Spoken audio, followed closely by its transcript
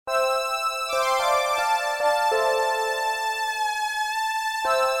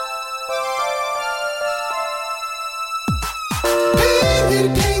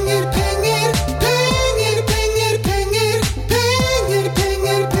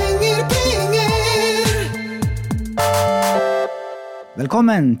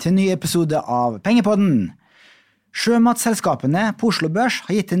Velkommen til en ny episode av Pengepodden. Sjømatselskapene på Oslo Børs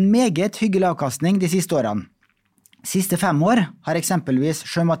har gitt en meget hyggelig avkastning de siste årene. Siste 5 år har eksempelvis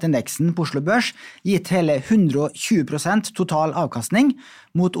sjømatindeksen på Oslo Børs gitt hele 120% total avkastning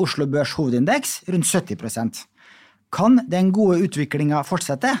mot Oslo Børs hovedindeks rundt 70%. Kan den gode utviklingen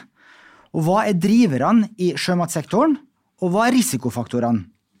fortsette? Og hva driverne i sjømatsektoren? Og hva risikofaktorene?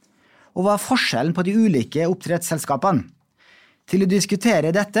 Og hva forskjellen på de ulike oppdrettsselskapene? Til å diskutere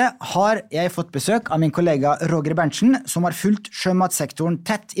dette har jeg fått besøk av min kollega Roger Berntsen, som har fulgt sjømatsektoren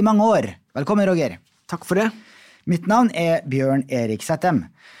tett i mange år. Velkommen, Roger. Takk for det. Mitt navn Bjørn Erik Sættem.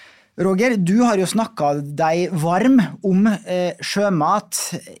 Roger, du har jo snakket deg varm om sjømat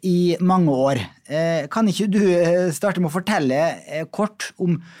i mange år. Kan ikke du starte med å fortelle kort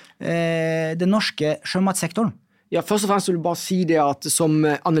om den norske sjømatsektoren? Ja, først og fremst vil jeg bare si det at som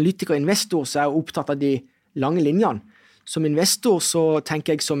analytiker og investor så er jeg opptatt av de lange linjene. Som investor så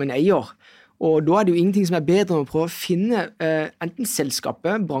tenker jeg som en eier, og da det jo ingenting som bedre enn å prøve å finne enten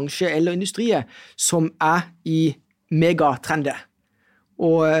selskapet, bransje eller industrier som i megatrender.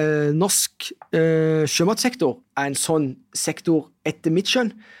 Og norsk sjømatsektor en sånn sektor etter mitt skjønn.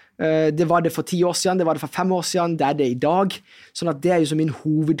 Det var det for 10 år siden, det var det for 5 år siden, det det i dag. Sånn at det jo som min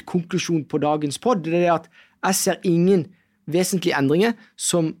hovedkonklusjon på dagens podd, det at jeg ser ingen vesentlige endringer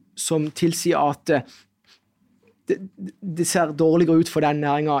som tilsier at det ser dårligere ut for den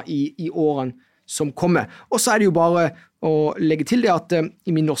næringen i årene som kommer. Og så det jo bare å legge til det at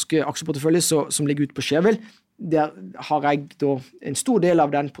i min norske aksjeportefølje som ligger ute på Skjervel, der har jeg da en stor del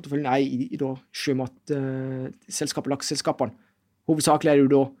av den porteføljen i da sjømatselskapet, lakseselskapene. Hovedsakelig det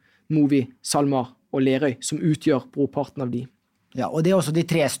jo da Movi, SalMar og Lerøy som utgjør brorparten av de. Ja, og det også de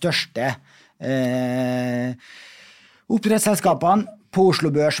 3 største oppdrettsselskapene på Oslo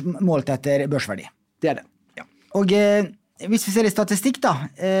Børs målt etter børsverdi. Det det. Og hvis vi ser i statistikk da,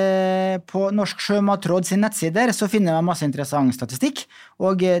 på Norsk Sjømatråd sin nettsider, så finner man masse interessant statistikk,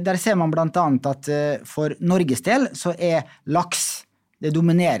 og der ser man blant annet at for Norges del så laks det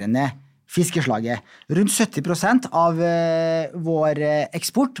dominerende fiskeslaget. Rundt 70% av vår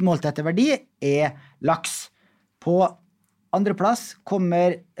eksport målt etter verdi laks. På andre plass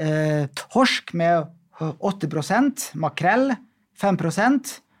kommer torsk med 8%, makrell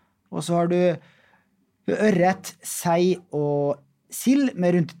 5%, og så har du ørret, sei og sild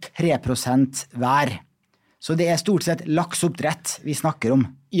med rundt 3% hver. Så det stort sett lakseoppdrett vi snakker om.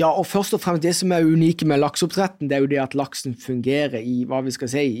 Ja, og først og fremst det som unike med lakseoppdretten, det jo det at laksen fungerer hva vi skal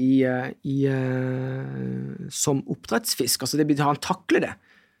si, som oppdrettsfisk. Altså det betyr han takler det.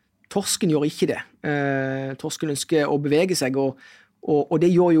 Torsken gjør ikke det. Torsken ønsker å bevege seg, og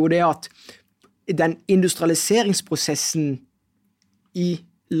det gjør jo det at den industrialiseringsprosessen i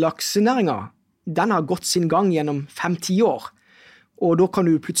laksenæringen, den har gått sin gang gjennom 5-10 år, og da kan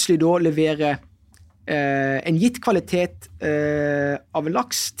du plutselig da levere en gitt kvalitet av en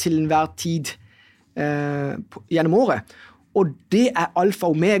laks til enhver tid gjennom året. Og det alfa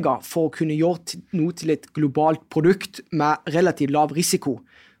og omega for å kunne gjøre noe til et globalt produkt med relativt lav risiko,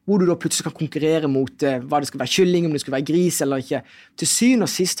 hvor du da plutselig kan konkurrere mot hva det skal være kylling, om det skal være gris eller ikke. Til syvende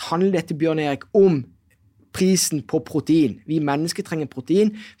og sist handler dette, Bjørn Erik, om prisen på protein. Vi mennesker trenger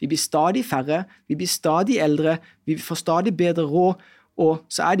protein, vi blir stadig færre, vi blir stadig eldre, vi får stadig bedre råd, og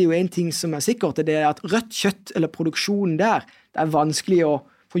så det jo en ting som sikkert, det at rødt kjøtt eller produksjonen der, det vanskelig å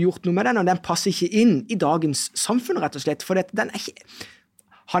få gjort noe med den, og den passer ikke inn i dagens samfunn, rett og slett, for den ikke,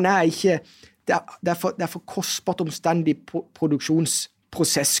 han ikke, det for kostbart omstendig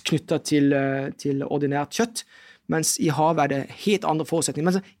produksjonsprosess knyttet til ordinært kjøtt, mens i havet det helt andre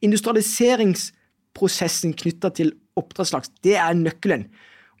forutsetninger. Men industrialiseringsprosessen knyttet til oppdrettslaks, det nøkkelen.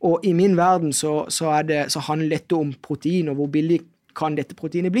 Og i min verden så handler dette om protein, og hvor billig kan dette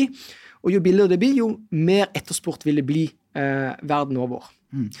proteinet bli. Og jo billigere det blir, jo mer etterspurt vil det bli verden over.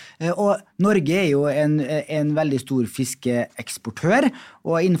 Og Norge jo en veldig stor fiskeeksportør,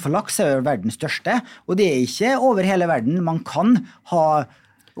 og innenfor laks jo verdens største, og det ikke over hele verden. Man kan ha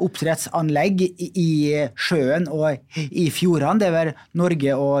oppdrettsanlegg i sjøen og i fjordene, det vel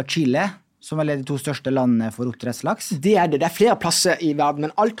Norge og Chile, som vel de 2 største landene for oppdrettslaks? Det det. Det flere plasser i verden,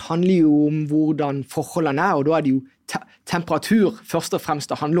 men alt handler jo om hvordan forholdene og da det jo temperatur først og fremst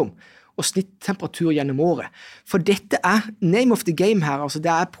det handler om, og snitttemperatur gjennom året. For dette name of the game her, altså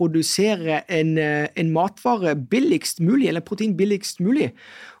det å produsere en matvare billigst mulig, eller protein billigst mulig,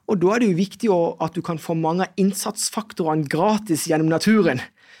 og da det jo viktig at du kan få mange innsatsfaktorene gratis gjennom naturen.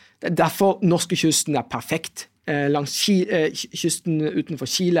 Derfor norskekysten perfekt. Langs kysten utenfor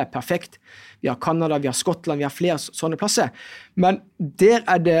Chile perfekt. Vi har Kanada, vi har Skottland, vi har flere sånne plasser. Men der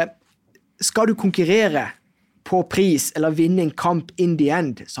det, skal du konkurrere på pris, eller vinne en kamp in the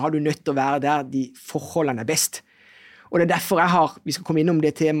end, så har du nødt til å være der de forholdene best. Og det derfor vi skal komme innom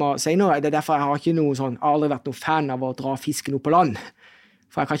det temaet senere, det derfor jeg har ikke noe sånn, aldri vært noen fan av å dra fisken opp på land.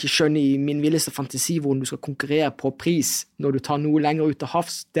 For jeg kan ikke skjønne i min villeste fantasi hvordan du skal konkurrere på pris når du tar noe lenger ut av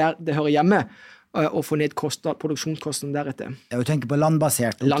havs, der det hører hjemme, og få ned produksjonskostnaden deretter. Du tenker på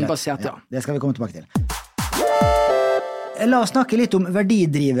landbasert. Landbasert, ja. Det skal vi komme tilbake til. La oss snakke litt om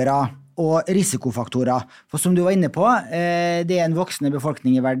verdidrivere og risikofaktorer. For som du var inne på, det en voksende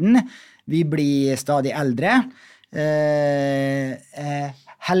befolkning i verden. Vi blir stadig eldre.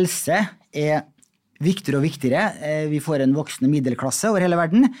 Helse viktigere og viktigere. Vi får en voksende middelklasse over hele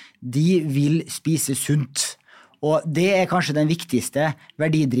verden. De vil spise sunt. Og det kanskje den viktigste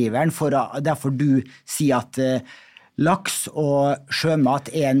verdidriveren, derfor du sier at laks og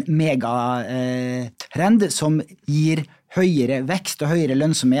sjømat en megatrend som gir høyere vekst og høyere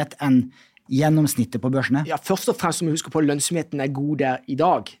lønnsomhet enn gjennomsnittet på børsene. Ja, først og fremst må vi huske på at lønnsomheten god der i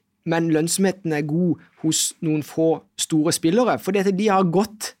dag. Men lønnsomheten god hos noen få store spillere, for de har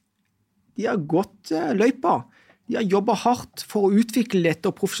gått løypa. De har jobbet hardt for å utvikle dette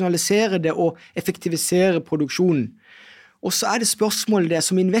og profesjonalisere det og effektivisere produksjonen. Og så det spørsmålet det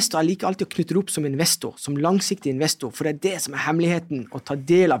som investor, jeg liker alltid å knytte det opp som investor, som langsiktig investor, for det det som hemmeligheten å ta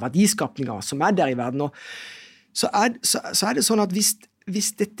del av verdiskapningen som der i verden. Og så det sånn at hvis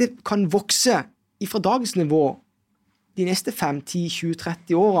dette kan vokse fra dagens nivå de neste 5, 10, 20,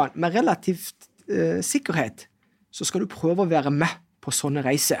 30 årene med relativt sikkerhet, så skal du prøve å være med på sånne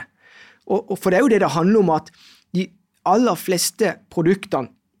reiser. Og for det jo det handler om at de aller fleste produktene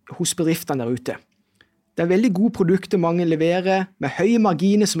hos bedriftene der ute, det veldig gode produkter mange leverer med høye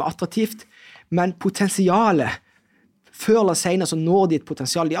marginer som attraktivt, men potensialet, før eller senere så når de et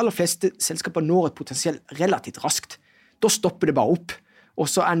potensial. De aller fleste selskaper når et potensial relativt raskt. Da stopper det bare opp, og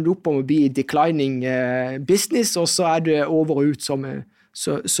så ender det opp om å bli declining business, og så det over og ut som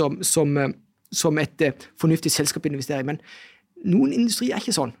et fornuftig selskapinvestering. Men noen industri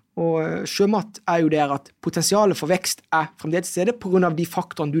ikke sånn. Og sjømat jo der at potensialet for vekst fremdeles stedet på grunn av de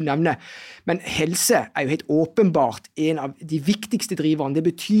faktorene du nevner. Men helse jo helt åpenbart en av de viktigste driverne. Det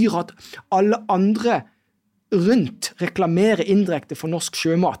betyr at alle andre rundt reklamerer indirekte for norsk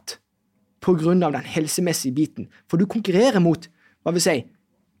sjømat på grunn av den helsemessige biten. For du konkurrerer mot, hva vil si,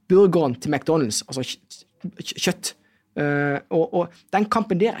 burgeren til McDonald's, altså kjøtt. Og den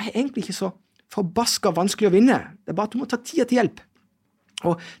kampen der egentlig ikke så forbaska vanskelig å vinne. Det bare at du må ta tida til hjelp.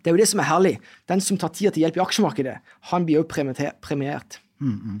 Og det jo det som herlig. Den som tar tida til hjelp i aksjemarkedet, han blir jo premiert.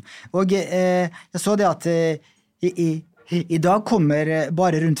 Og jeg så det at i dag kommer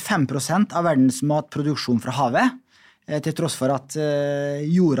bare rundt 5% av verdens matproduksjon fra havet, til tross for at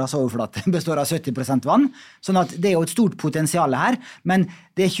jordas overflate består av 70% vann. Sånn at det jo et stort potensial her, men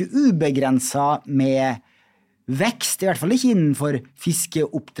det ikke ubegrenset med vekst, i hvert fall ikke innenfor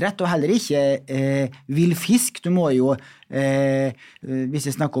fiskeoppdrett, og heller ikke villfisk. Du må jo, hvis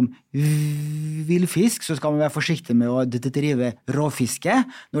jeg snakker om villfisk, så skal man være forsiktig med å drive råfiske.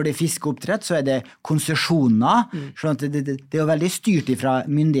 Når det fiskeoppdrett, så det konsesjoner, sånn at det jo veldig styrt fra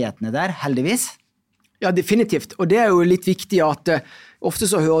myndighetene der, heldigvis. Ja, definitivt. Og det jo litt viktig at ofte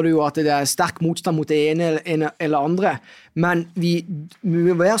så hører du jo at det sterk motstand mot det ene eller andre, men vi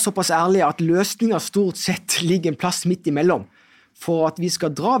må være såpass ærlige at løsninger stort sett ligger en plass midt imellom. For at vi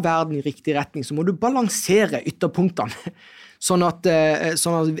skal dra verden i riktig retning, så må du balansere ytterpunktene. Sånn at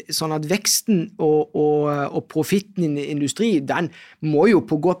veksten og profitten i industri, den må jo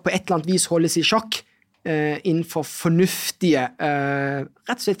på et eller annet vis holdes i sjakk innenfor fornuftige,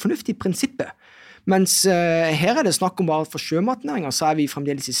 rett og slett fornuftige prinsipper. Mens her det snakk om bare for sjømatnæringen, så vi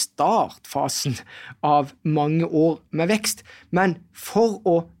fremdeles i startfasen av mange år med vekst. Men for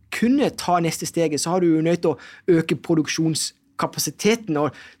å kunne ta neste steget, så har du jo nødt til å øke produksjonskapasiteten, og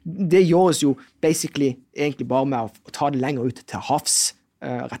det gjøres jo basically egentlig bare med å ta det lenger ut til havs,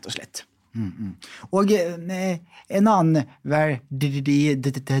 rett og slett. Og en annen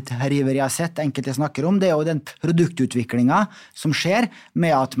verdidriver jeg har sett enkelte snakker om, det jo den produktutviklingen som skjer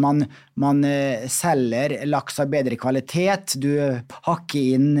med at man selger laks av bedre kvalitet, du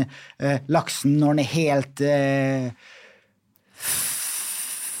hakker inn laksen når den helt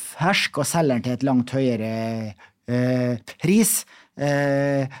fersk og selger den til et langt høyere pris.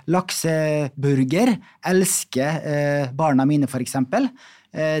 Lakseburger elsker barna mine for eksempel.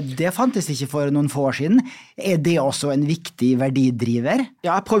 Det fantes ikke for noen få år siden. Det også en viktig verdidriver?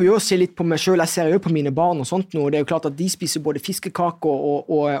 Ja, jeg prøver jo å se litt på meg selv. Jeg ser jo på mine barn og sånt nå. Det jo klart at de spiser både fiskekake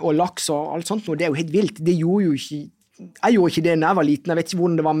og laks og alt sånt nå. Det jo helt vilt. Det gjorde jo ikke jeg gjorde ikke det når jeg var liten, jeg vet ikke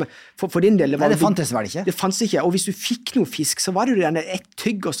hvordan det var for din del. Nei, det fantes vel ikke? Det fantes ikke, og hvis du fikk noe fisk, så var det jo et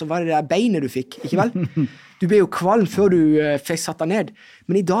tygg, og så var det det beinet du fikk, ikke vel? Du ble jo kvalm før du fikk satt deg ned,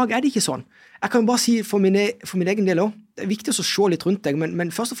 men i dag er det ikke sånn. Jeg kan bare si for min egen del også, det er viktig å se litt rundt deg,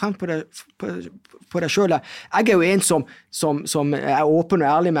 men først og fremst på deg selv. Jeg er jo en som er åpen og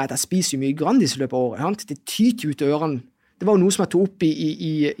ærlig med at jeg spiser mye Grandis i løpet av året. Det tyter ut ørene. Det var jo noe som jeg tog opp når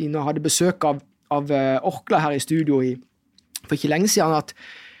jeg hadde besøk av Orkla her i studio for ikke lenge siden, at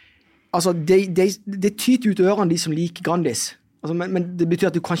altså, det tyter ut ørene de som liker Grandis. Altså, men det betyr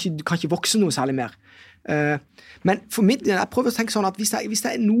at du kan ikke vokse noe særlig mer. Men for min del, jeg prøver å tenke sånn at hvis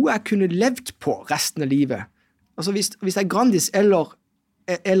det er noe jeg kunne levd på resten av livet, altså hvis det er Grandis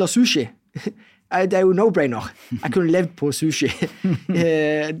eller sushi, det er jo no-brainer. Jeg kunne levd på sushi.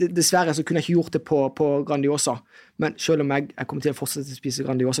 Dessverre så kunne jeg ikke gjort det på Grandiosa, men selv om jeg kommer til å fortsette å spise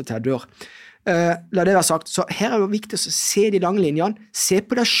Grandiosa til jeg dør. La det være sagt, så her er det viktig å se de lange linjene, se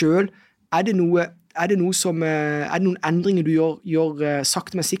på deg selv, er det noen endringer du gjør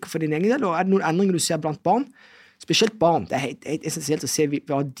sakte, men sikkert for din egen del, og er det noen endringer du ser blant barn? Spesielt barn, det er helt essensielt å se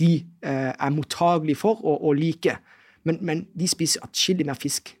hva de er mottagelige for og liker, men de spiser atskillig mer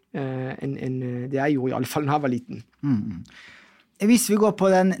fisk enn det jeg gjorde, i alle fall når jeg var liten. Hvis vi går på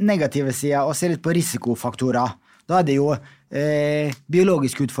den negative siden og ser litt på risikofaktorer, da er det jo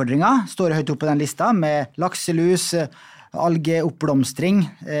biologiske utfordringer, står høyt opp på den lista, med lakselus, algeoppblomstring.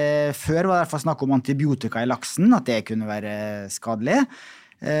 Før var det i hvert fall snakk om antibiotika i laksen, at det kunne være skadelig.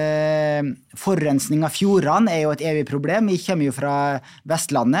 Forurensning av fjordene er jo et evig problem. Vi kommer jo fra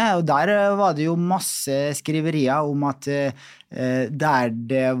Vestlandet, og der var det jo masse skriverier om at der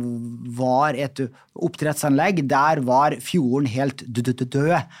det var et oppdrettsanlegg, der var fjorden helt død,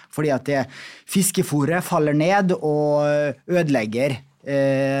 fordi at fiskefôret faller ned og ødelegger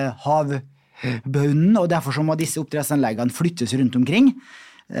havbunnen, og derfor så må disse oppdrettsanleggene flyttes rundt omkring.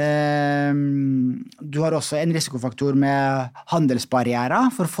 Du har også en risikofaktor med handelsbarrierer.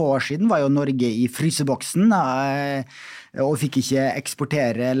 For få år siden var jo Norge i fryseboksen og fikk ikke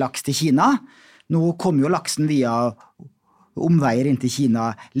eksportere laks til Kina. Nå kom jo laksen via omveier inn til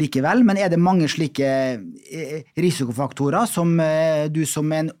Kina likevel, men er det mange slike risikofaktorer som du som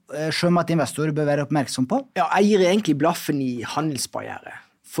en sjømatinvestor bør være oppmerksom på? Ja, jeg gir egentlig blaffen i handelsbarriere.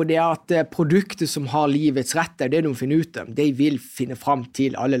 For det at produkter som har livets rett, det de finner ut om, de vil finne frem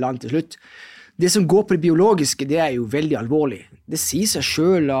til alle land til slutt. Det som går på det biologiske, det er jo veldig alvorlig. Det sier seg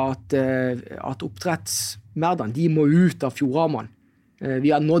selv at oppdrettsmerdene, de må ut av fjordarmene.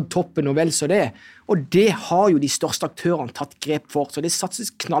 Vi har nådd toppen og vel så det. Og det har jo de største aktørene tatt grep for. Så det satses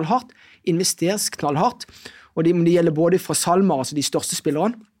knallhardt, investeres knallhardt. Og det gjelder både fra Salmar, altså de største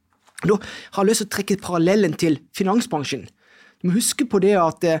spillerne. Da har jeg lyst til å trekke parallellen til finansbransjen. Du må huske på det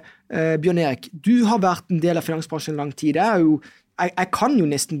at, Bjørn Erik, du har vært en del av finansbransjen lang tid. Jeg kan jo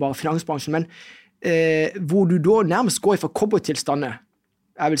nesten bare finansbransjen, men hvor du da nærmest går fra cowboytilstander,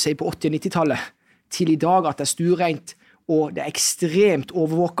 jeg vil si på 80- og 90-tallet, til i dag at det er stuereint, og det er ekstremt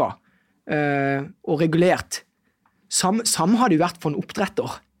overvåket og regulert. Samme har det jo vært for en oppdretter,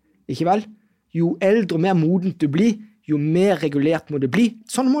 ikke vel? Jo eldre og mer modent du blir, jo mer regulert må det bli.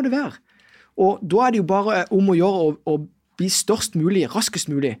 Sånn må det være. Og da er det jo bare om å gjøre å bli størst mulig, raskest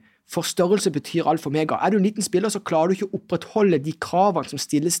mulig, for størrelse betyr alt for mega. Er du en liten spiller, så klarer du ikke å opprettholde de kravene som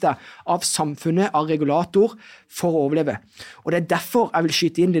stilles deg av samfunnet, av regulator, for å overleve. Og det er derfor jeg vil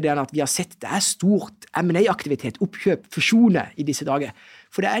skyte inn det der at vi har sett det er stort M&A-aktivitet, oppkjøp, fusjoner i disse dager.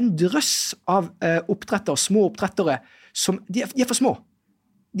 For det er en drøss av oppdrettere, små oppdrettere, som de er for små.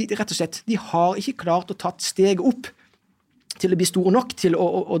 Rett og slett, de har ikke klart å tatt steget opp til å bli store nok til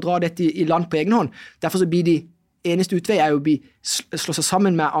å dra dette i land på egen hånd. Derfor så blir de eneste utvei er jo å slå seg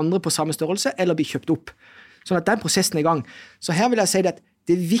sammen med andre på samme størrelse, eller bli kjøpt opp. Sånn at den prosessen er i gang. Så her vil jeg si at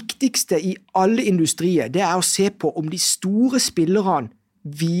det viktigste i alle industrier, det er å se på om de store spillerne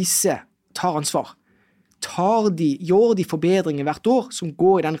tar ansvar. Gjør de forbedringer hvert år som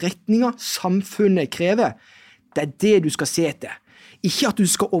går i den retningen samfunnet krever. Det er det du skal se etter. Ikke at du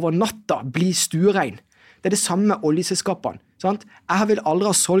skal over natta bli stuerein. Det er det samme med oljeselskapene. Sant? Jeg har vel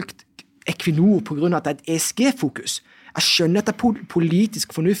aldri solgt Equinor på grunn av at det er et ESG-fokus. Jeg skjønner at det er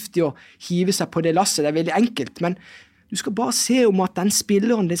politisk fornuftig å hive seg på det lasset, det er veldig enkelt, men du skal bare se om at den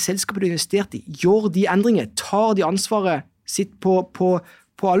spilleren, det selskapet du har investert i, gjør de endringer, tar de ansvaret sitt på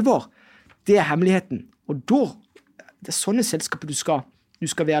alvor. Det er hemmeligheten. Og da, det er sånne selskaper du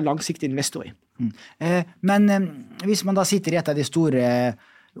skal være langsiktig investor i. Men hvis man da sitter i et av de store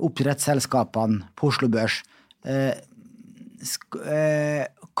oppdrettsselskapene på Oslo Børs,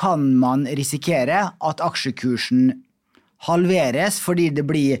 kan man risikere at aksjekursen halveres fordi det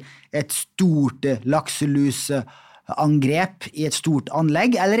blir et stort lakselus terrorangrep I et stort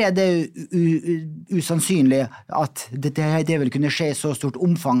anlegg, eller det usannsynlig at det vil kunne skje I så stort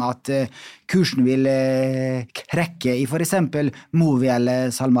omfang at kursen vil krekke I for eksempel Movi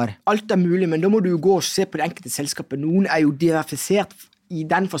eller SalMar? Alt mulig, men da må du gå og se på det enkelte selskapet. Noen jo diversifisert I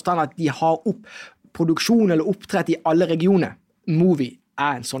den forstand at de har produksjon eller opptrett I alle regioner. Movi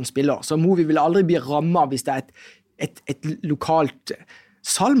en sånn spiller, så Movi vil aldri bli rammet hvis det et lokalt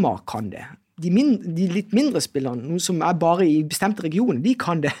SalMar kan det. De litt mindre spillerne, noen som bare I bestemte regioner, de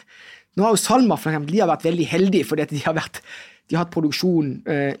kan det. Nå har jo SalMar for eksempel, de har vært veldig heldige fordi de har hatt produksjon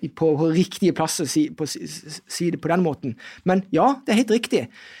på riktige plasser si det på den måten. Men ja, det helt riktig.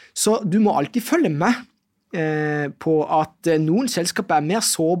 Så du må alltid følge med på at noen selskaper mer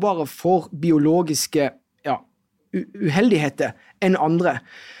sårbare for biologiske uheldigheter enn andre.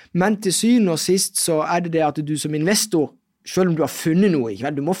 Men til syvende og sist så det at du som investor, selv om du har funnet noe, ikke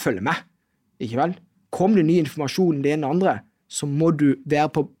vel, du må følge med. Ikke vel? Kom det ny informasjon det ene andre, så må du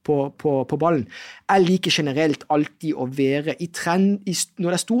være på ballen. Jeg liker generelt alltid å være I trend,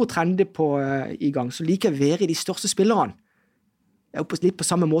 når det store trender I gang, så liker jeg å være I de største spillerne. Jeg litt på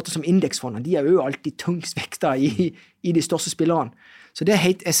samme måte som indeksfondene. De jo alltid tungsvekta I de største spillerne. Så det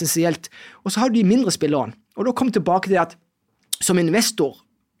helt essensielt. Og så har du de mindre spillerne. Og da kommer tilbake til at som investor,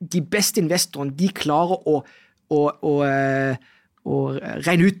 de beste investorene, de klarer å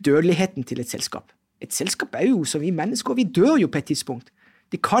regne ut dødeligheten til et selskap. Et selskap jo som vi mennesker, vi dør jo på et tidspunkt.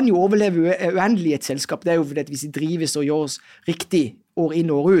 De kan jo overleve uendelig et selskap. Det jo fordi at hvis de drives og gjøres riktig år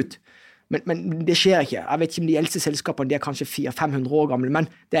inn og år ut, men det skjer ikke. Jeg vet ikke om de eldste selskapene, de kanskje 400-500 år gamle, men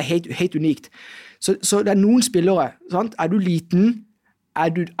det helt unikt. Så det noen spillere, sant? Du liten,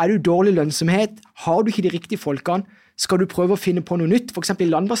 du dårlig lønnsomhet, har du ikke de riktige folkene, skal du prøve å finne på noe nytt, for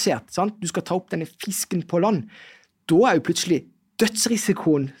eksempel landbasert, sant? Du skal ta opp denne fisken på land, da jo plutselig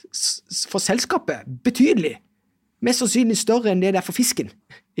dødsrisikoen for selskapet betydelig. Mest sannsynlig større enn det for fisken,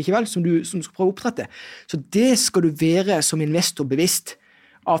 ikke vel, som du skal prøve å oppdrette. Så det skal du være som investor bevisst,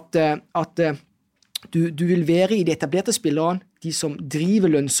 at du vil være I de etablerte spillerne, de som driver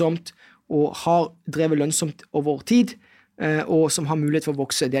lønnsomt og har drevet lønnsomt over tid, og som har mulighet for å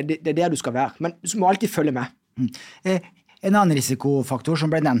vokse. Det der du skal være, men du må alltid følge med. En annen risikofaktor som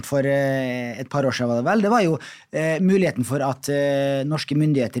ble nevnt for et par år siden, det var jo muligheten for at norske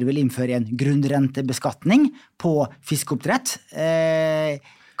myndigheter vil innføre en grunnrentebeskatning på fiskeoppdrett.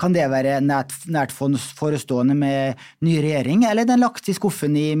 Kan det være nært forestående med ny regjering, eller den lagt I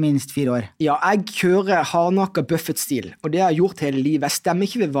skuffen I minst 4 år? Ja, jeg kjører hardnakket Buffett-stil, og det har jeg gjort hele livet. Jeg stemmer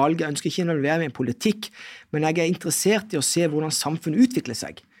ikke ved valget, jeg ønsker ikke å involvere meg I politikk, men jeg interessert I å se hvordan samfunnet utvikler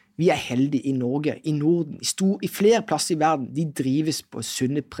seg. Vi heldige I Norge, I Norden, I flere plasser I verden, de drives på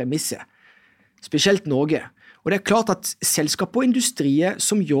sunne premisser. Spesielt Norge. Og det klart at selskap og industrier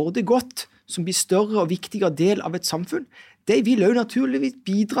som gjør det godt, som blir større og viktigere del av et samfunn, de vil jo naturligvis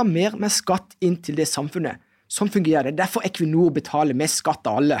bidra mer med skatt inn til det samfunnet. Sånn fungerer det. Derfor Equinor betaler mest skatt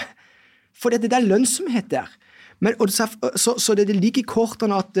av alle. For det lønnsomhet der. Men, så det ligger I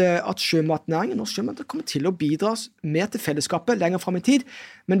kortene at sjømatnæringen og sjømat kommer til å bidra mer til fellesskapet lenger frem I tid,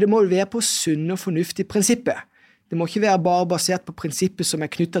 men det må være på sunne og fornuftige prinsipper. Det må ikke være bare basert på prinsipper som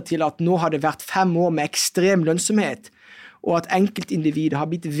knyttet til at nå har det vært 5 år med ekstrem lønnsomhet, og at enkeltindivider har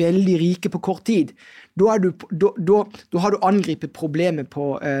blitt veldig rike på kort tid. Da har du angripet problemet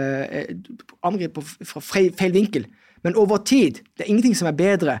fra feil vinkel. Men over tid, det ingenting som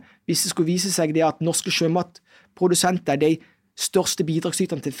bedre hvis det skulle vise seg det at norske sjømatprodusenter de største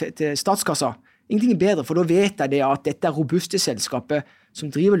bidragsyterne til statskassa. Ingenting bedre, for da vet jeg det at dette robuste selskapet som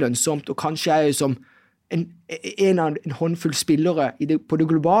driver lønnsomt, og kanskje som en håndfull spillere på det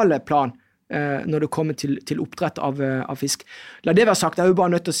globale plan, når det kommer til oppdrett av fisk. La det være sagt, jeg jo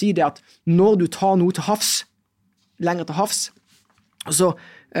bare nødt til å si det at når du tar noe til havs, lenger til havs, så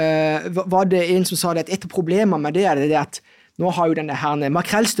var det en som sa det at et av problemene med det det at nå har jo denne her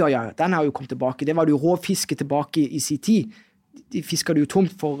makrellstørja, den har jo kommet tilbake, det var det jo råfiske tilbake I sin tid. De fisket jo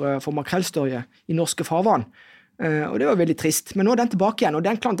tomt for makrellstørje I norske farvann, og det var veldig trist. Men nå den tilbake igjen, og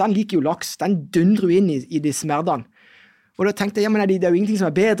den liker jo laks, den dundrer jo inn I de smerdene. Og da tenkte jeg, ja, men det jo ingenting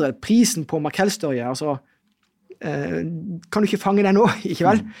som bedre. Prisen på makrellstørje, altså, kan du ikke fange den nå, ikke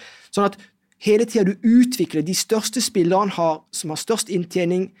vel? Sånn at hele tiden du utvikler, de største spillerne som har størst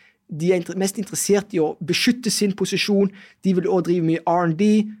inntjening, de mest interessert I å beskytte sin posisjon, de vil også drive mye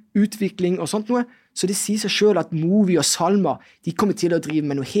R&D, utvikling og sånt noe, så det sier seg selv at Movi og SalMar, de kommer til å drive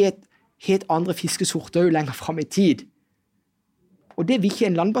med noe helt andre fiskesorter lenger frem I tid. Og det vil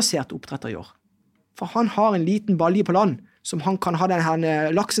ikke en landbasert oppdretter gjøre. For han har en liten balje på land, som han kan ha denne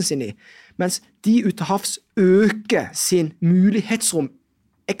laksen sin I, mens de ute havs øker sin mulighetsrom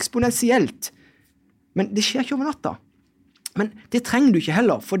eksponentielt. Men det skjer ikke over natta. Men det trenger du ikke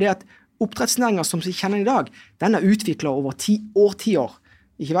heller, for det at oppdrettsnæringen som vi kjenner i dag, den er utviklet over årtier,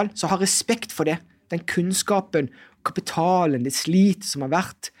 ikke vel? Så ha respekt for det. Den kunnskapen, kapitalen, det slit som har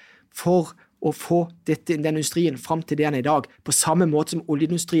vært for å få den industrien frem til det den er i dag, på samme måte som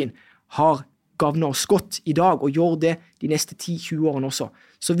oljeindustrien har gavnet oss godt i dag, og gjør det de neste 10-20 årene også.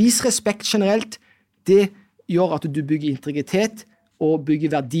 Så vis respekt generelt. Det gjør at du bygger integritet og bygger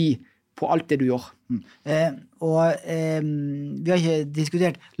verdi på alt det du gjør. Vi har ikke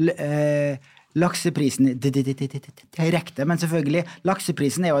diskutert lakseprisen direkte, men selvfølgelig,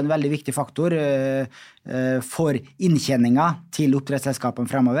 lakseprisen er jo en veldig viktig faktor for inntjeninga til oppdrettsselskapene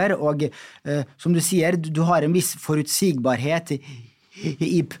fremover, og som du sier, du har en viss forutsigbarhet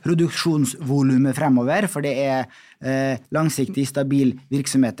i produksjonsvolumet fremover, for det er langsiktig stabil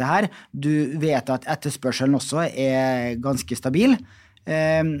virksomhet det her. Du vet at etterspørselen også er ganske stabil.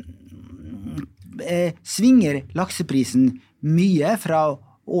 Svinger lakseprisen mye fra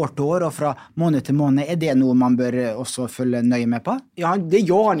år til år og fra måned til måned? Er det noe man bør også følge nøye med på? Ja, det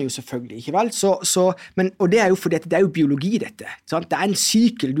gjør han jo selvfølgelig, ikke vel? Og det er jo fordi det er jo biologi dette. Sant? Det er en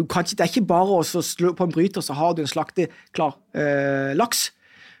sykel. Det er ikke bare å slå på en bryter, så har du en slakteklar laks.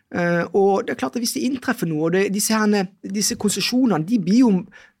 Og det er klart at hvis det inntreffer noe, og disse konsesjonene,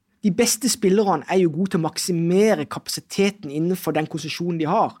 de beste spillerne er jo gode til å maksimere kapasiteten innenfor den konsesjonen de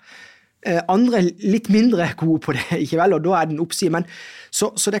har. Andre litt mindre gode på det, ikke vel, og da er den oppside, men så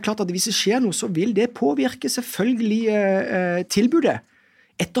det er klart at hvis det skjer noe, så vil det påvirke selvfølgelig tilbudet.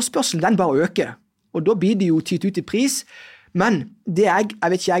 Etterspørselen, den bare øker, og da blir det jo tytt ut i pris, men det jeg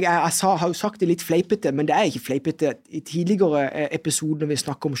vet ikke, jeg har jo sagt det litt fleipete, men det er ikke fleipete i tidligere episoder når vi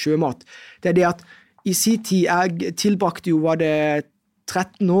snakker om sjømat. Det er det at i sin tid, jeg tilbrakte jo, var det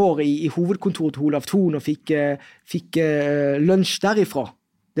 13 år i hovedkontoret til Olav Thon og fikk lunsj derifra.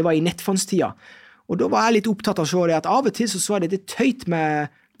 Det var i nettfondstida. Og da var jeg litt opptatt av å se det, at av og til så jeg det tøyt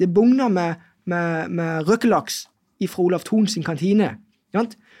det bugna med røkkelaks fra Olav Thon sin kantine.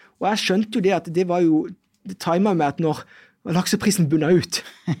 Sant? Og jeg skjønte jo det at det var jo, det timet med at når lakseprisen bunnet ut.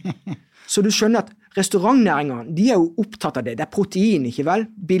 Så du skjønner at restaurantnæringene, de er jo opptatt av det. Det er protein, ikke vel?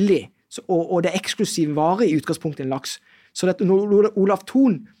 Billig. Og det er eksklusiv vare i utgangspunktet en laks. Så når Olav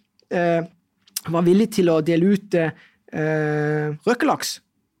Thon var villig til å dele ut røkkelaks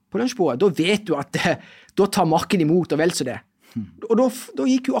på lunsjbordet, da vet du at da tar markedet imot og vel så det. Og da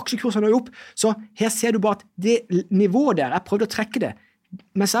gikk jo aksjekursene opp. Så her ser du bare at det nivået der, jeg prøvde å trekke det,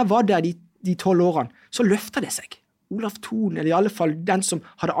 mens jeg var der de 12 årene, så løftet det seg. Olav Thon, eller i alle fall den som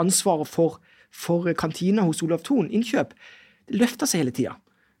hadde ansvaret for kantina hos Olav Thon, innkjøp, det løftet seg hele tiden.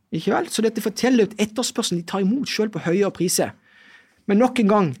 Ikke vel? Så dette forteller ut etterspørselen de tar imot selv på høyere priser. Men nok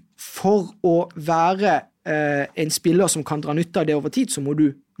en gang, for å være en spiller som kan dra nytte av det over tid, så må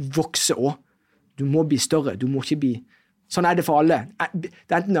du vokse også. Du må bli større, du må ikke bli... Sånn er det for alle. Det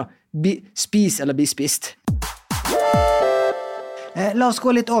er enten å spis eller bli spist. La oss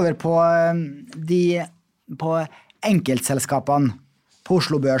gå litt over på enkeltselskapene på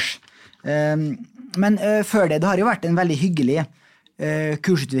Oslo Børs. Men før det har jo vært en veldig hyggelig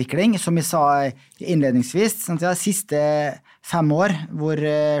kursutvikling, som vi sa innledningsvis. Sånn at siste 5 år, hvor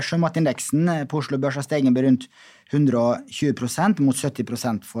sjømatindeksen på Oslo Børs har steget med rundt 120% mot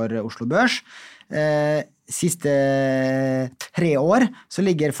 70% for Oslo Børs. Siste 3 år så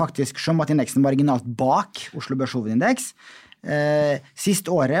ligger faktisk sjømatindeksen marginalt bak Oslo Børs hovedindeks.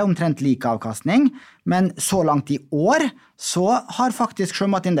 Siste året omtrent lik avkastning, men så langt i år så har faktisk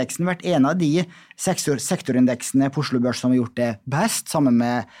sjømatindeksen vært en av de sektorindeksene på Oslo Børs som har gjort det best, sammen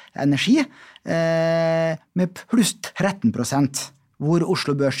med energi, med pluss 13%, hvor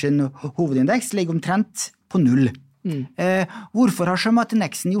Oslo Børs sin hovedindeks ligger omtrent på 0. Hvorfor har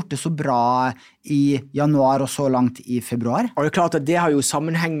sjømatindeksen gjort det så bra i januar og så langt i februar? Og det er klart at det har jo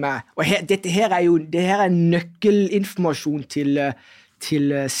sammenheng med, og dette her er nøkkelinformasjon til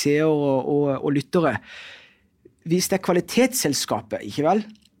seere og lyttere. Hvis det er kvalitetsselskapet, ikke vel,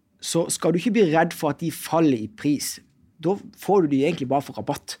 så skal du ikke bli redd for at de faller i pris. Da får du de egentlig bare for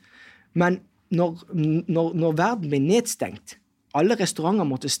rabatt. Men når verden blir nedstengt, alle restauranter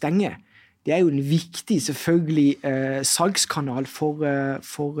måtte stenge, det er jo en viktig, selvfølgelig, salgskanal for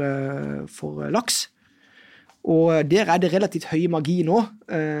laks. Og der er det relativt høye marginer nå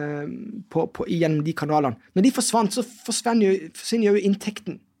gjennom de kanalene. Når de forsvant, så forsvinner jo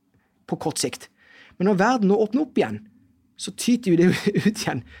inntekten på kort sikt. Men når verden nå åpner opp igjen, så tyter jo det ut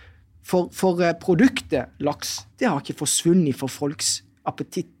igjen. For produktet laks, det har ikke forsvunnet for folks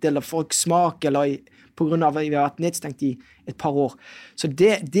appetitt, eller folks smak, eller på grunn av at vi har vært nedstengt i et par år. Så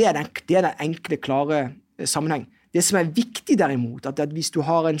det er den enkle, klare sammenheng. Det som er viktig derimot, at hvis du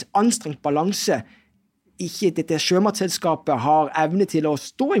har en anstrengt balanse ikke dette sjømatselskapet har evne til å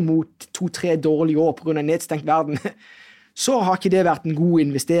stå imot 2-3 dårlige år på grunn av nedstengt verden, så har ikke det vært en god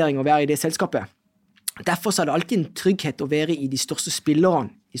investering å være i det selskapet. Derfor er det alltid en trygghet å være i de største spillerne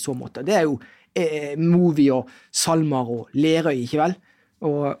i så måte. Det jo Movi og SalMar og Lerøy, ikke vel?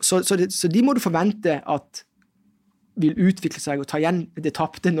 Så de må du forvente at vil utvikle seg og ta igjen det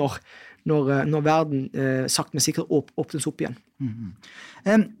tapte når verden sagt med sikkert åpnes opp igjen.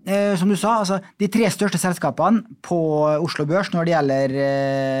 Som du sa, altså, de 3 største selskapene på Oslo Børs når det gjelder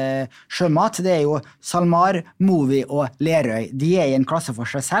sjømat, det jo SalMar, Movi og Lerøy. De i en klasse for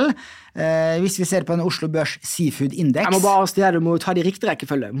seg selv. Hvis vi ser på en Oslo Børs Seafood Index... Jeg må bare arrestere, du må ta de riktige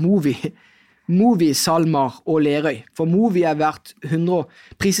rekkefølge. Movi, SalMar og Lerøy. For Movi vært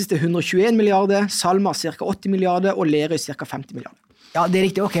prises til 121 milliarder, SalMar ca. 80 milliarder og Lerøy ca. 50 milliarder. Ja, det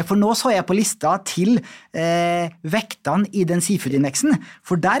riktig. Ok, for nå så jeg på lista til vektene i den Seafood-indeksen,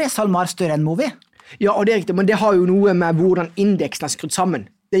 for der SalMar større enn Movi. Ja, og det riktig, men det har jo noe med hvordan indeksen skrudd sammen.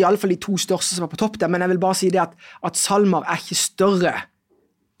 Det i alle fall de 2 største som på topp der, men jeg vil bare si det at SalMar ikke større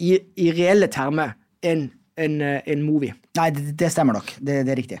i reelle termer enn Movi. Nei, det stemmer nok. Det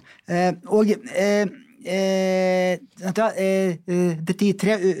riktig. Dette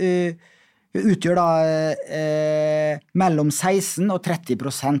 3 utgjør da mellom 16 og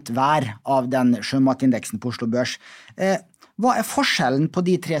 30% hver av den sjømatindeksen på Oslo Børs. Hva forskjellen på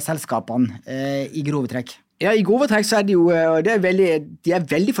de 3 selskapene i grove trekk? Ja, i grove trekk så de jo de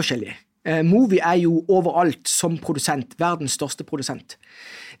veldig forskjellige. Movi jo overalt som produsent, verdens største produsent.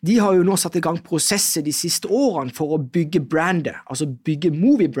 De har jo nå satt i gang prosesser de siste årene for å bygge brandet, altså bygge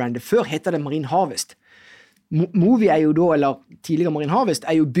Movi-brandet. Før heter det Marine Harvest. Movi jo da, eller tidligere Marine Harvest,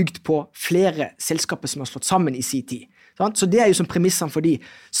 jo bygd på flere selskaper som har slått sammen i sin tid. Så det jo som premissene for de.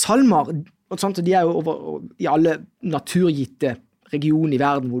 SalMar, de jo over i alle naturgitte regioner i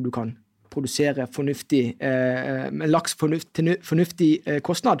verden hvor du kan produsere laks fornuftig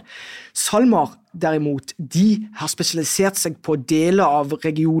kostnad. SalMar derimot, de har spesialisert seg på deler av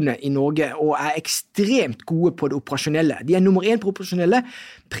regioner i Norge og ekstremt gode på det operasjonelle. De nummer 1 på operasjonelle,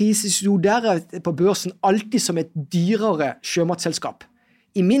 prises jo der på børsen alltid som et dyrere sjømatselskap.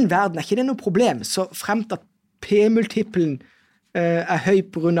 I min verden ikke det noe problem, så fremt at P-multiplen høy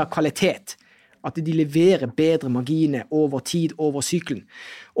på grunn av kvalitet, at de leverer bedre marginer over tid, over syklen.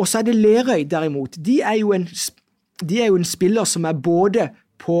 Og så det Lerøy derimot, de jo en spiller som både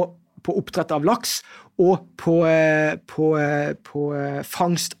på oppdrett av laks og på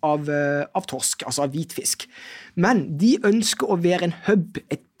fangst av torsk, altså av hvitfisk. Men de ønsker å være en hub,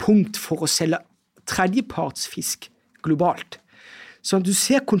 et punkt for å selge tredjepartsfisk globalt. Så du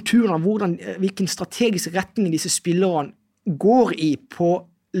ser konturen av hvilken strategisk retning disse spillerne går i på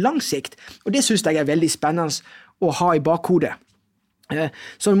lang sikt, og det synes jeg veldig spennende å ha i bakhodet.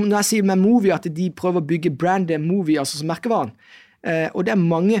 Så når jeg sier med Movi at de prøver å bygge brandet Movi, altså som merkevaren, og det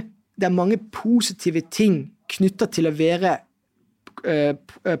mange positive ting knyttet til å være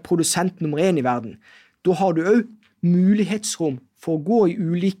produsent nummer 1 i verden, da har du også mulighetsrom for å gå i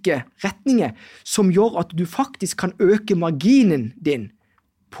ulike retninger, som gjør at du faktisk kan øke marginen din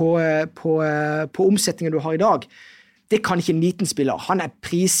på omsetningen du har i dag. Det kan ikke en liten spiller. Han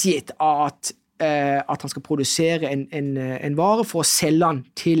prisgitt av at han skal produsere en vare for å selge den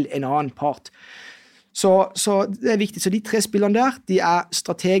til en annen part. Så det viktig. Så de 3 spillerne der, de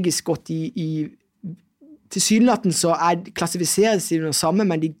strategisk godt tilsynelatende så klassifiseres de under samme,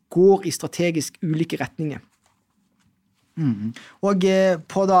 men de går i strategisk ulike retninger. Og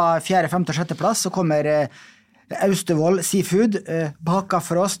på da 4., 5. og 6. plass så kommer Austevoll Seafood,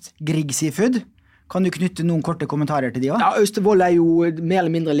 Bakkafrost, Grieg Seafood. Kan du knytte noen korte kommentarer til de også? Ja, Austevoll jo mer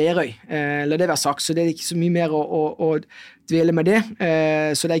eller mindre Lerøy, la det være sagt, så det ikke så mye mer å dvele med det.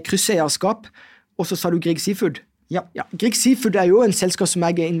 Så det krysseierskap, og så sa du Grieg Seafood. Ja. Grieg Seafood jo en selskap som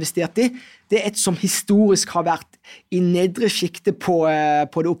jeg investert i. Det et som historisk har vært i nedre skikte på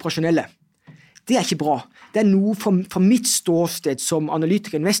det operasjonelle. Det ikke bra. Det noe fra mitt ståsted som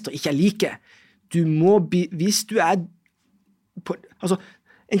analytiker-investor ikke liker. Du må, hvis du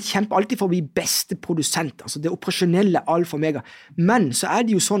en kjemper alltid for å bli beste produsent, altså det operasjonelle alfa og omega. Men så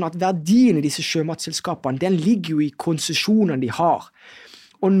det jo sånn at verdien i disse sjømatselskapene, den ligger jo i konsesjonene de har.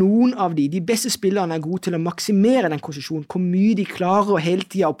 Og noen av de beste spillerne gode til å maksimere den konsesjonen, hvor mye de klarer hele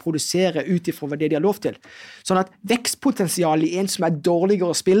tiden å produsere ut ifra det de har lov til. Sånn at vekstpotensialet i en som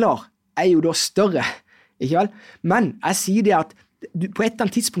dårligere spiller, jo da større. Ikke vel? Men jeg sier det at på et eller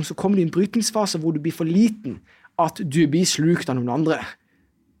annet tidspunkt så kommer du i en brytningsfase hvor du blir for liten, at du blir slukt av noen andre.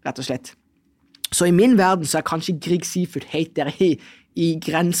 Rett og slett. Så i min verden så kanskje Grieg Seafood helt der i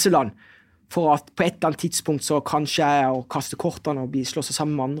grenseland, for at på et eller annet tidspunkt så kanskje å kaste kortene og slå seg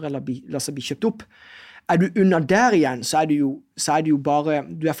sammen med andre, eller la seg bli kjøpt opp. Er du under der igjen, så er det jo bare,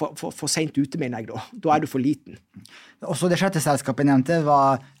 du for sent ute, mener jeg da. Da er du for liten. Også det sjette selskapet jeg nevnte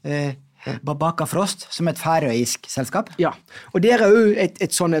var Bakkafrost, som et færøysk selskap. Ja, og det jo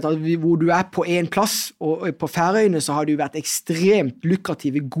et sånt, hvor du på en plass, og på Færøyene så har det jo vært ekstremt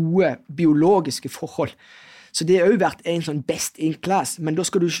lukrative, gode biologiske forhold. Så det har jo vært en sånn best in class, men da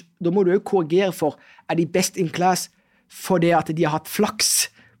må du jo korrigere for, de best in class for det at de har hatt flaks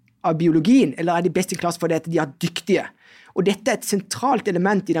av biologien, eller de best in class for det at de har dyktige? Og dette et sentralt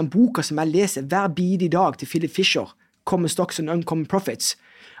element i den boka som jeg leser hver bidige dag til Philip Fisher, Common Stocks and Uncommon Profits,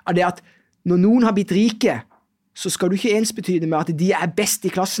 det at når noen har blitt rike, så skal du ikke ensbetyde med at de best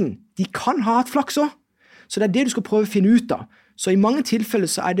i klassen. De kan ha hatt flaks også. Så det det du skal prøve å finne ut av. Så i mange tilfeller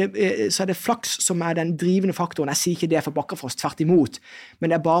så det flaks som den drivende faktoren. Jeg sier ikke det for Bakkafrost, tvert imot,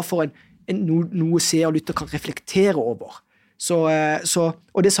 men det bare for noe seer og lytter kan reflektere over.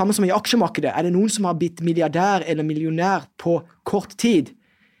 Og det samme som i aksjemarkedet. Det noen som har blitt milliardær eller millionær på kort tid?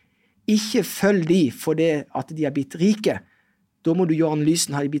 Ikke følg de for det at de har blitt rike. Da må du gjøre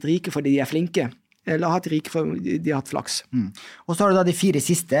analysen, har de blitt rike fordi de flinke, eller har de rike fordi de har hatt flaks. Og så har du da de 4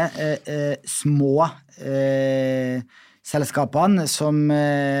 siste små selskapene som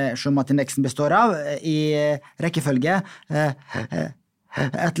sjømatindeksen består av, i rekkefølge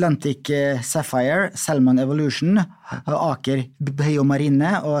Atlantic Sapphire, Salmon Evolution, Aker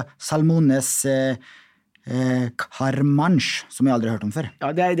BioMarine og Salmones Carmanche, som jeg aldri har hørt om før.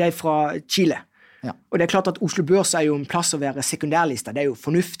 Ja, det fra Chile. Ja. Og det klart at Oslo Børs jo en plass å være sekundærlista, det jo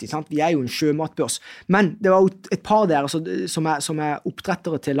fornuftig, sant? Vi jo en sjømatbørs. Men det var jo et par der som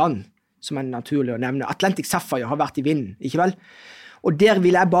oppdrettere til land, som naturlig å nevne. Atlantic Sapphire har vært i vinden, ikke vel? Og der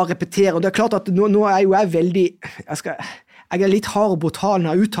vil jeg bare repetere, og det klart at nå jo jeg veldig, jeg litt hard og brutal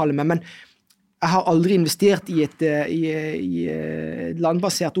når jeg uttaler meg, men jeg har aldri investert i et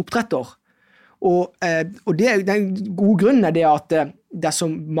landbasert oppdretter. Og den gode grunnen det at det så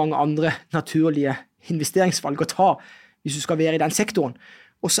mange andre naturlige investeringsvalg å ta hvis du skal være i den sektoren.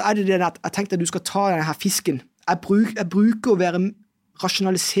 Og så det at jeg tenkte at du skal ta denne fisken. Jeg bruker å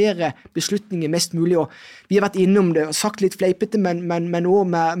rasjonalisere beslutninger mest mulig, og vi har vært innom det og sagt litt fleipete, men også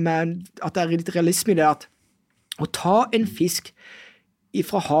med at det litt realisme i det, at å ta en fisk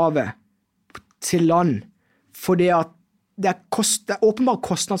fra havet til land, for det at det åpenbart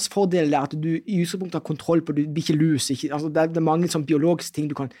kostnadsfordeler at du i utgangspunktet har kontroll på, du blir ikke lus, altså det mange sånn biologiske ting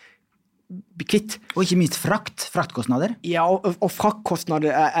du kan bli kvitt. Og ikke minst fraktkostnader. Ja, og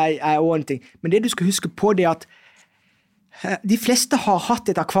fraktkostnader også en ting. Men det du skal huske på det at de fleste har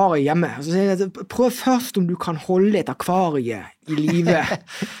hatt et akvarie hjemme. Altså, prøv først om du kan holde et akvarie i livet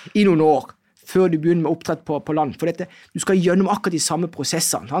i noen år, før du begynner med oppdrett på land. For du skal gjennom akkurat de samme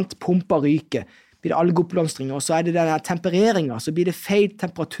prosessene, sant? Pumper ryker, blir det algeoppblomstringer, og så det denne tempereringen, så blir det feil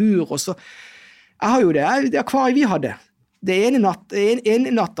temperatur, og så jeg har jo det akvariet vi hadde. Det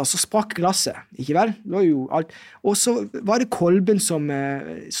ene natta så sprakk glasset, ikke vel? Det var jo alt. Og så var det kolben som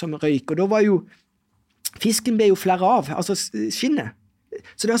røyk, og da var jo fisken ble jo flere av, altså skinnet.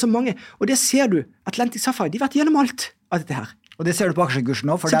 Så det så mange, og det ser du, Atlantic Sapphire, de har vært gjennom alt av dette her. Og det ser du på aksjekursen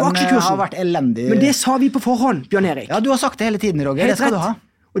nå, for den har vært elendig. Men det sa vi på forhånd, Bjørn Erik. Ja, du har sagt det hele tiden, Roger. Det skal du ha.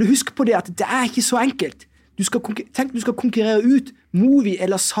 Og du husker på det at det ikke så enkelt. Tenk du skal konkurrere ut Movi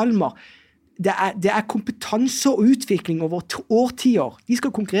eller Salmar. Det kompetanse og utvikling over årtier. De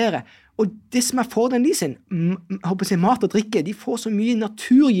skal konkurrere. Og det som fordelen de sin, mat og drikke, de får så mye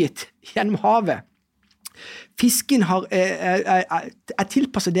naturgitt gjennom havet. Fisken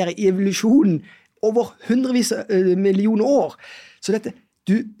tilpasset dere i evolusjonen over hundrevis millioner år. Så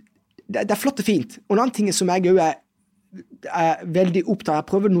det flott og fint. Og en annen ting som jeg også veldig opptatt, jeg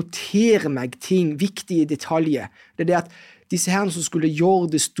prøver å notere meg ting, viktige detaljer. Det at disse her som skulle gjøre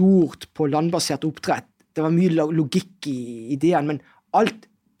det stort på landbasert oppdrett, det var mye logikk i ideen, men alt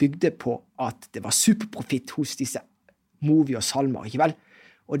bygde på at det var superprofitt hos disse Movi og Salmar, ikke vel?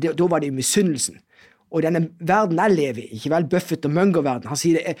 Og da var det misunnelsen. Og denne verden jeg lever i, ikke vel? Buffett og Munger-verden, han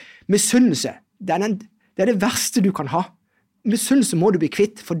sier det misunnelse. Det det verste du kan ha. Misunnelse må du bli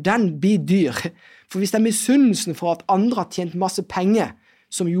kvitt, for den blir dyr. For hvis det misunnelsen for at andre har tjent masse penger,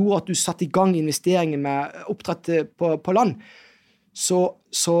 som gjorde at du satte i gang investeringer med oppdrett på land, så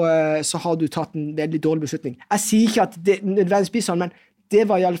har du tatt en veldig dårlig beslutning. Jeg sier ikke at det nødvendigvis blir sånn, men det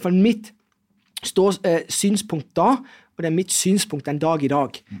var i alle fall mitt synspunkt da, og det mitt synspunkt den dag i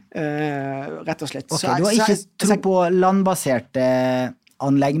dag, rett og slett. Okay, du har ikke tro på landbaserte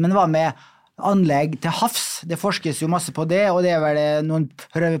anlegg, men hva med anlegg til havs? Det forskes jo masse på det, og det vel noen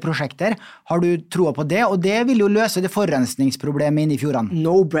prøveprosjekter. Har du troa på det? Og det vil jo løse det forurensningsproblemet inne i fjordene.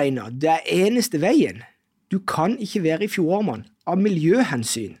 No-brainer. Det eneste veien. Du kan ikke være i fjordarmen av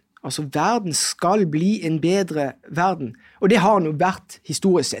miljøhensyn. Altså, verden skal bli en bedre verden. Og det har den jo vært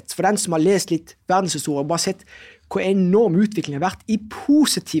historisk sett. For den som har lest litt verdenshistorie, bare sett hvor enorm utvikling har vært i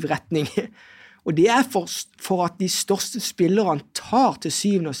positiv retning. Og det for at de største spillerne tar til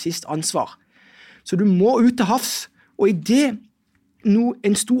syvende og sist ansvar. Så du må ut til havs, og i det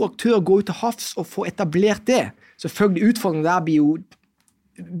en stor aktør går ut til havs og får etablert det, selvfølgelig utfordringen der blir jo,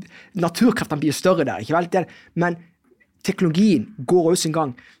 naturkraftene blir større der, ikke vel? Men teknologien går også en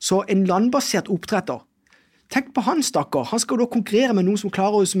gang. Så en landbasert oppdretter, tenk på han stakker, han skal da konkurrere med noen som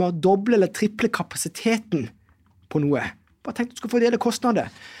klarer å doble eller triple kapasiteten på noe. Bare tenk at du skal fordele kostnader.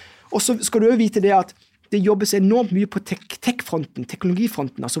 Og så skal du jo vite det at det jobbes enormt mye på tech-fronten,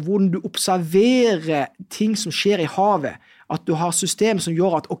 teknologifronten, altså hvordan du observerer ting som skjer i havet, at du har system som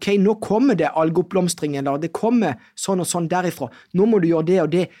gjør at ok, nå kommer det algeoppblomstring, eller det kommer sånn og sånn derifra, nå må du gjøre det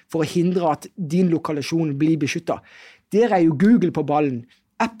og det for å hindre at din lokalisasjon blir beskyttet. Der jo Google på ballen,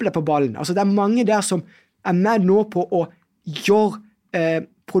 Apple på ballen, altså det mange der som med nå på å gjøre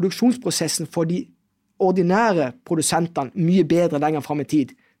produksjonsprosessen for de ordinære produsentene mye bedre lenger frem i tid.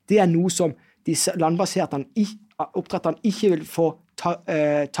 Det noe som de landbaserte oppdretterne ikke vil få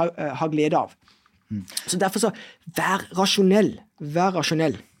ha glede av. Så derfor så, vær rasjonell,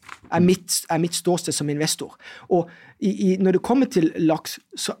 mitt ståsted som investor. Og når det kommer til laks,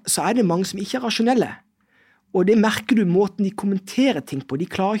 så det mange som ikke rasjonelle. Og det merker du måten de kommenterer ting på. De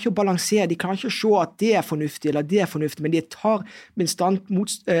klarer ikke å balansere, de klarer ikke å se at det fornuftig, eller det fornuftig, men de tar med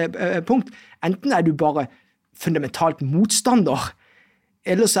standpunkt. Enten du bare fundamentalt motstander,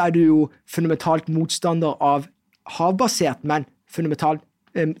 eller så du jo fundamentalt motstander av havbasert, men fundamentalt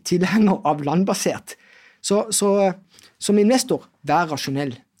tilhenger av landbasert. Så som investor, vær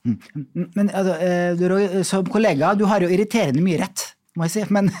rasjonell. Men som kollega, du har jo irriterende mye rett, må jeg si,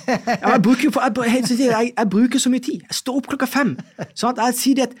 men... jeg bruker så mye tid. Jeg står opp 5:00. Sånn jeg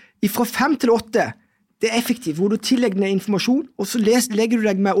sier det at fra 5 til 8, det effektivt, hvor du tillegger deg informasjon, og så legger du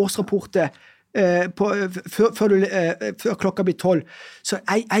deg med årsrapporter før klokka blir 12. Så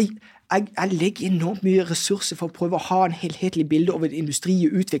jeg legger enormt mye ressurser for å prøve å ha en helhetlig bilde over industri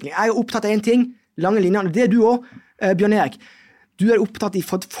og utvikling. Jeg opptatt av en ting, lange linjer, og det du også, Bjørn Erik. Du opptatt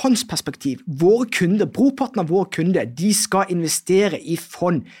fra et fondsperspektiv. Våre kunder, brorparten av våre kunder, de skal investere i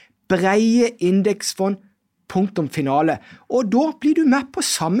fond. Breie indeksfond, punktum finale. Og da blir du med på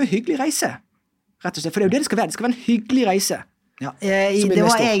samme hyggelig reise. Rett og slett, for det jo det det skal være. Det skal være en hyggelig reise. Ja, det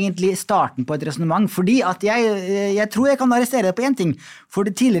var egentlig starten på et resonemang, fordi at jeg tror jeg kan arrestere deg på en ting. For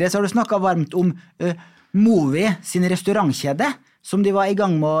tidligere så har du snakket varmt om Movi sin restaurantkjede, som de var i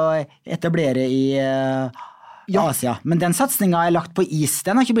gang med å etablere i Asia. Men den satsningen lagt på is.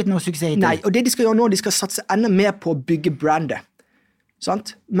 Den har ikke blitt noe suksess hittil. Nei, og det de skal gjøre nå, de skal satse enda mer på å bygge brandet.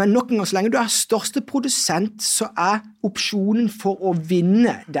 Sant? Men nok en gang, så lenge du største produsent, så opsjonen for å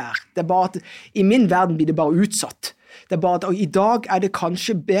vinne der. Det bare at i min verden blir det bare utsatt. Det bare at i dag det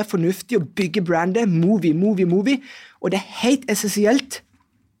kanskje mer fornuftig å bygge brandet, Movi, og det helt essensielt,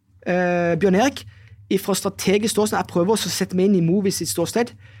 Bjørn Erik, fra strategisk ståsted, jeg prøver også å sette meg inn i Movi sitt ståsted.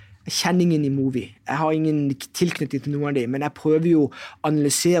 Jeg kjenner ingen i Movi, jeg har ingen tilknytning til noen av dem, men jeg prøver jo å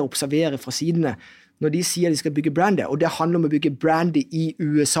analysere, observere fra sidene, når de sier de skal bygge brandet, og det handler om å bygge brandet i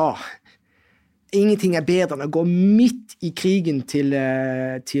USA. Ingenting bedre enn å gå midt i krigen til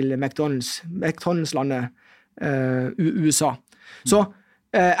McDonald's-landet, USA. Så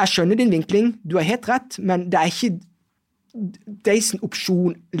jeg skjønner din vinkling, du har helt rett, men det ikke deres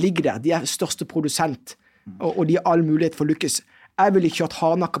opsjon ligger der, de største produsent, og de har all mulighet for å lykkes. Jeg ville ikke hatt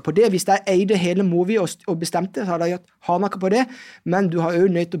hardnakker på det, hvis jeg eide hele Movi og bestemte, så hadde jeg hatt hardnakker på det, men du har jo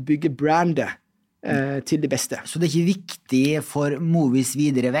nødt til å bygge brandet til det beste. Så det ikke viktig for Movis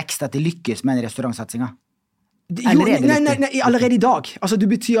videre vekst at de lykkes med en restaurantsatsingen? Nei, allerede i dag. Altså, det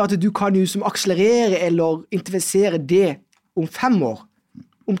betyr at du kan jo som akselerere eller intensivere det om 5 år,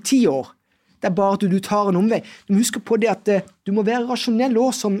 om 10 år. Det bare at du tar en omvei. Du må huske på det at du må være rasjonell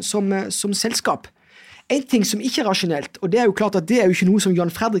også som selskap. En ting som ikke rasjonelt, og det jo klart at det jo ikke noe som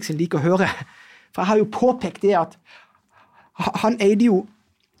Jan Fredriksen liker å høre, for jeg har jo påpekt det at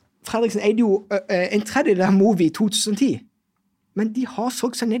Fredriksen eide jo en tredjedel av Movi i 2010. Men de har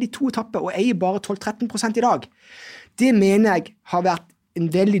solgt seg ned i 2 etapper og eier bare 12-13% i dag. Det mener jeg har vært en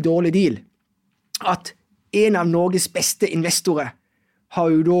veldig dårlig deal. At en av Norges beste investorer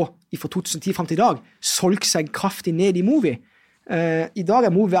har jo da, fra 2010 frem til i dag, solgt seg kraftig ned i Movi. I dag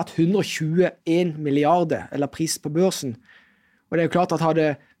Movi vært 121 milliarder, eller pris på børsen. Og det jo klart at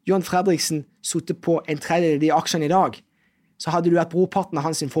hadde Jan Fredriksen suttet på en tredjedel av de aksjene i dag, så hadde du vært brorparten av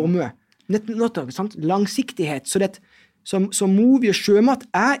hans formue. Langsiktighet, så det som Movi og sjømat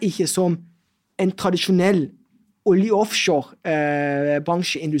ikke som en tradisjonell olje- og offshore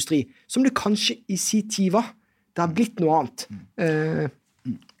bransjeindustri, som det kanskje i sin tid var. Det har blitt noe annet.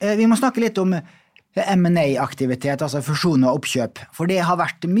 Vi må snakke litt om M&A-aktivitet, altså fusjon og oppkjøp, for det har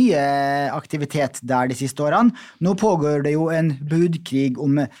vært mye aktivitet der de siste årene. Nå pågår det jo en budkrig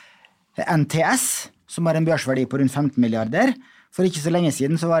om NTS, som har en børsverdi på rundt 15 milliarder. For ikke så lenge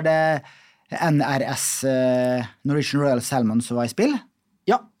siden så var det NRS, Norwegian Royal Salmon, som var i spill.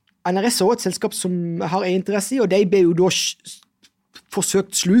 Ja, NRS er også et selskap som har interesse i, og de ble jo da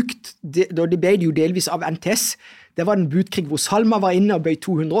forsøkt slukt. De ble jo delvis av NTS. Det var en budkrig hvor Salma var inne og bøy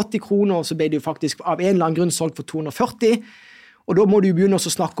 280 kroner, og så ble det jo faktisk av en eller annen grunn solgt for 240. Og da må du jo begynne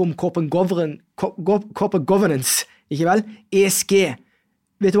å snakke om corporate governance, ikke vel? ESG.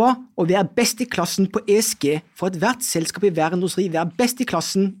 Vet du hva? Å være best i klassen på ESG for hvert selskap i hver industri, være best i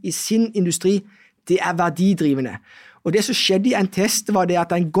klassen i sin industri, det er verdidrivende. Og det som skjedde i NTS, det var det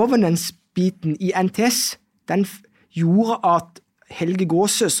at den governance-biten i NTS, den gjorde at Helge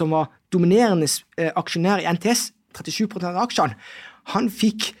Gåse, som var dominerende aksjonær i NTS, 37% av aksjene, han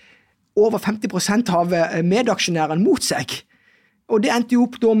fikk over 50% av medaksjonærene mot seg. Og det endte jo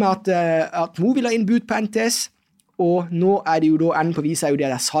opp da med at Mo ville ha inn bud på NTS, og nå er det jo da enden på visa er jo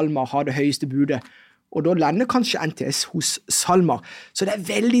det der Salma har det høyeste budet. Og da lander kanskje NTS hos Salma. Så det er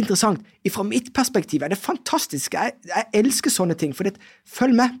veldig interessant. Fra mitt perspektiv er det fantastisk. Jeg elsker sånne ting, for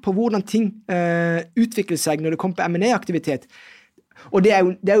følg med på hvordan ting utvikler seg når det kommer på M&A-aktivitet. Og det er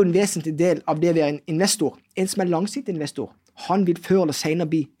jo en vesentlig del av det å være en investor. En som er langsiktig investor, han vil før eller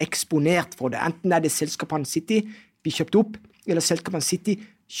senere bli eksponert for det. Enten er det selskapet han sitter i, blir kjøpt opp, eller selskapet han sitter i,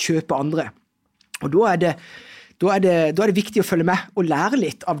 kjøper andre. Og da er det viktig å følge med og lære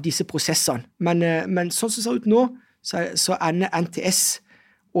litt av disse prosessene. Men sånn som det ser ut nå, så ender NTS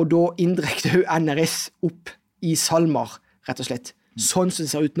og da indirekte NRS opp i Salmar, rett og slett. Sånn som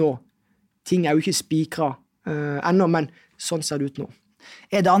det ser ut nå. Ting er jo ikke spikret ennå, men sånn ser det ut nå.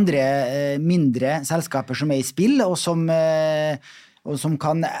 Er det andre mindre selskaper som er i spill, og som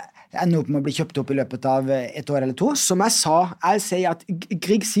kan ende opp med å bli kjøpt opp i løpet av et år eller to? Som jeg sa, jeg sier at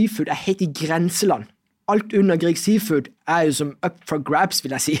Grieg Seafood er helt i grenseland. Alt under Grieg Seafood er jo som up for grabs,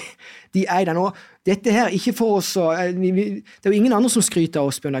 vil jeg si. De er der nå. Dette her, ikke for oss, det er jo ingen andre som skryter av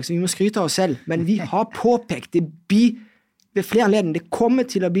oss, Bjørn, så vi må skryte av oss selv, men vi har påpekt, det blir ved flere anledninger, det kommer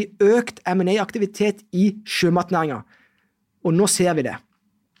til å bli økt M&A-aktivitet i sjømatnæringen. Og nå ser vi det.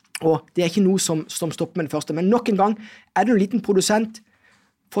 Og det er ikke noe som stopper med det første. Men nok en gang er det en liten produsent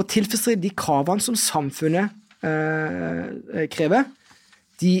for å tilfredsstille de kravene som samfunnet krever.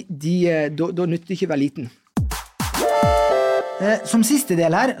 Da nytter det ikke å være liten. Som siste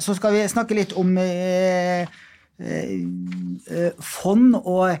del her, så skal vi snakke litt om fond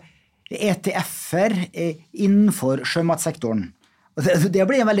og ETF-er innenfor sjømatsektoren. Det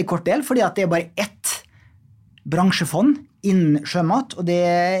blir en veldig kort del, fordi at det er bare ett bransjefond innen sjømat, og det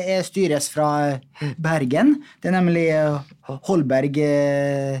styres fra Bergen. Det er nemlig Holberg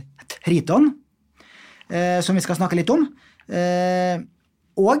Triton, som vi skal snakke litt om.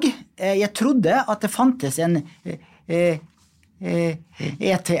 Og jeg trodde at det fantes en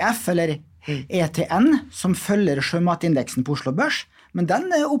ETF, eller ETN, som følger sjømatindeksen på Oslo Børs, men den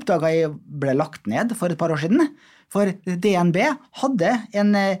oppdaget jeg ble lagt ned for et par år siden, for DNB hadde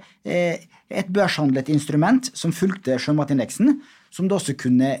et børshandlet instrument som fulgte sjømatindeksen, som da også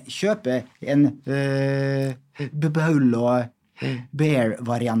kunne kjøpe en Bull og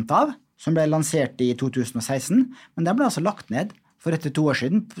Bear-variant av, som ble lansert i 2016, men den ble altså lagt ned for etter 2 år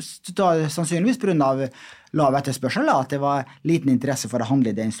siden, sannsynligvis på grunn av lav etterspørsel, at det var liten interesse for å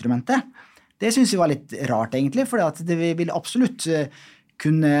handle i det instrumentet. Det synes jeg var litt rart egentlig, for det vil absolutt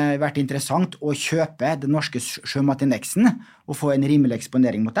kunne vært interessant å kjøpe den norske sjømatindeksen og få en rimelig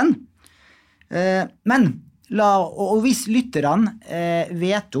eksponering mot den. Men hvis lytterne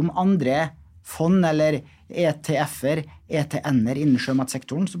vet om andre fond eller ETF-er, ETN-er innen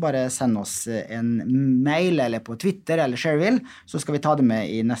sjømatsektoren, så bare send oss en mail eller på Twitter eller Shareville, så skal vi ta det med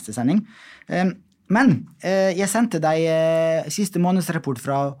i neste sending. Men jeg sendte deg siste månedsrapport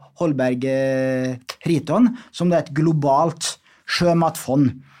fra Holberg Triton, som det er et globalt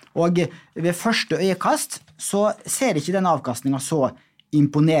sjømatfond. Og ved første øyekast så ser ikke den avkastningen så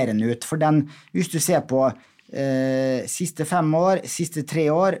imponerende ut, for den, hvis du ser på siste 5 år, siste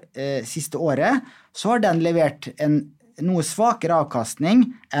 3 år, siste året, så har den levert en noe svakere avkastning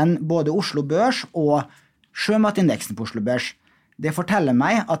enn både Oslo Børs og sjømatindeksen på Oslo Børs. Det forteller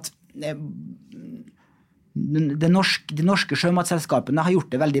meg at de norske sjømatselskapene har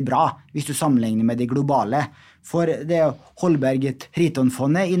gjort det veldig bra hvis du sammenligner med de globale. For det Holberg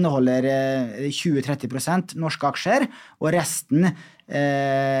Triton-fondet inneholder 20-30% norske aksjer, og resten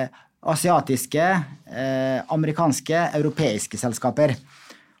asiatiske, amerikanske, europeiske selskaper.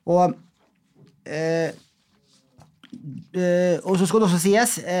 Og så skal det også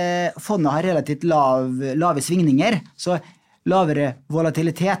sies, fondet har relativt lave svingninger, så lavere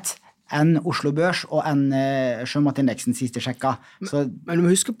volatilitet enn Oslo Børs og enn sjømatindeksen siste sjekka. Men du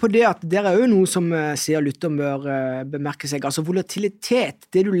må huske på det at det jo noe som ser lytteren bør bemerke seg. Altså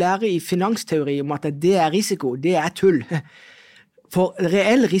volatilitet, det du lærer i finansteori om at det risiko, det tull. For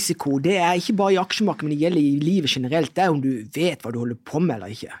reell risiko, det ikke bare i aksjemarkedet, men det gjelder i livet generelt. Det om du vet hva du holder på med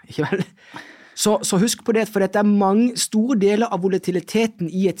eller ikke. Ikke vel? Så husk på det, for det mange store deler av volatiliteten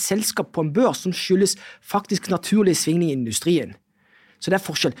i et selskap på en børs som skyldes faktisk naturlig svingning i industrien. Så det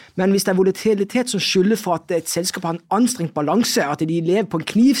forskjell. Men hvis det volatilitet som skylder for at et selskap har en anstrengt balanse, at de lever på en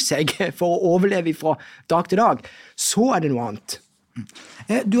knivsegg for å overleve fra dag til dag, så det noe annet.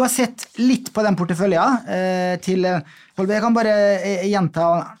 Du har sett litt på den porteføljen til Holberg. Jeg kan bare gjenta,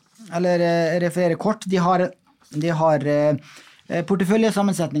 eller referere kort. De har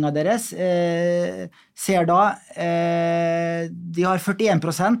porteføljesammensetningen deres. Ser da, de har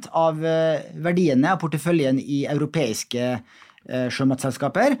 41% av verdiene av porteføljen i europeiske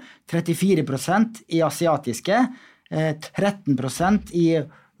sjømatselskaper, 34% i asiatiske, 13% i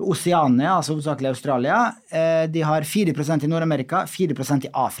Oceania, altså hovedsakelig Australia. De har 4% i Nord-Amerika, 4%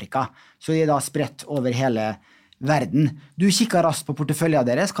 i Afrika. Så de da spredt over hele verden. Du kikker raskt på porteføljen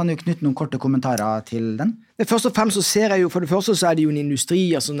deres. Kan du knytte noen korte kommentarer til den? Først og fremst så ser jeg jo, for det første så det jo en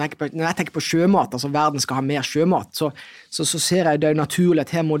industri, altså når jeg tenker på sjømat, altså verden skal ha mer sjømat, så ser jeg det naturlig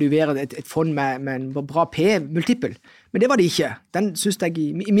at her må det jo være et fond med en bra P-multiple. Men det var det ikke. Den synes jeg,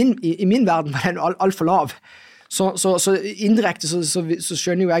 i min verden var den alt for lav. Så indirekte så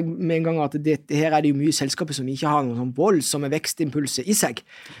skjønner jo jeg med en gang at her det jo mye selskaper som ikke har noen sånn voldsomme vekstimpulser i seg.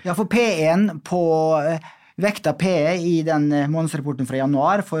 Ja, for P1 på vekta PE i den månedsrapporten fra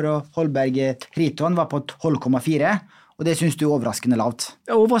januar for Holberg Triton var på 12,4, og det synes du overraskende lavt.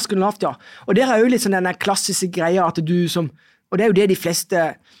 Overraskende lavt, ja. Og det jo litt sånn den klassiske greia at du som, og det jo det de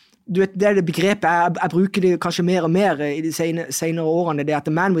fleste, du vet, det det begrepet, jeg bruker det kanskje mer og mer i de senere årene, det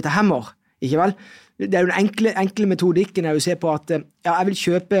at man with a hammer, ikke vel? Det jo den enkle metodikken å se på at ja, jeg vil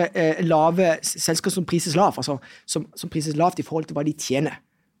kjøpe lave selskap som prises lavt, altså som prises lavt i forhold til hva de tjener.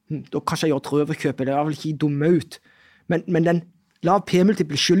 Da kanskje jeg gjør trøverkjøpet, det vel ikke dumme ut. Men den lav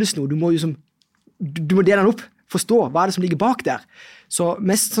P-multiple skyldes noe, du må dele den opp, forstå hva det som ligger bak der. Så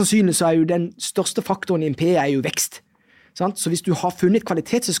mest sannsynlig så jo den største faktoren i en P jo vekst. Sant? Så hvis du har funnet et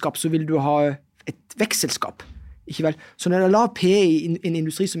kvalitetsselskap, så vil du ha et vekstselskap. Ikke vel? Så når det lav P i en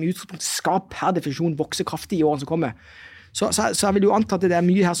industri som i utgangspunktet skal per definisjon vokse kraftig i årene som kommer, så jeg vil jo anta at det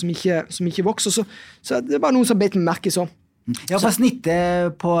mye her som ikke vokser, så det var noen som bet med merke så. Ja, for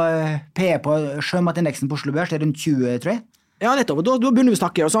snittet på PE på sjømatindeksen på Oslo Børs rundt 20, tror jeg. Ja, nettopp, og da begynner vi å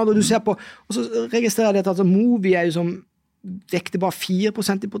snakke, og du ser på, og så registrerer jeg at altså, Movi jo som vekter bare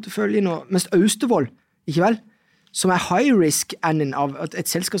 4% i porteføljen, mens Austevoll, ikke vel, som high risk enden av et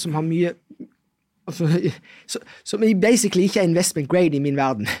selskap som har mye, altså, som basically ikke investment grade i min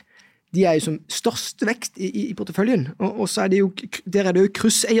verden. De jo som største vekst i porteføljen, og så det jo, der det jo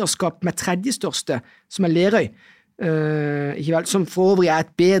krysseierskap med tredje største, som Lerøy, ikke vel, som for øvrig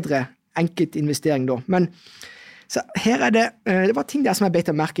et bedre enkelt investering da. Men så her det var ting der som jeg bet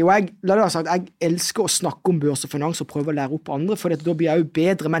å merke, og jeg elsker å snakke om børs og finans og prøve å lære opp andre, for da blir jeg jo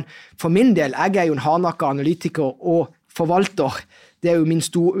bedre, men for min del, jeg jo en hardnakket analytiker og forvalter, det jo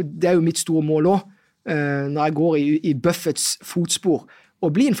mitt store mål også, når jeg går i Buffetts fotspor,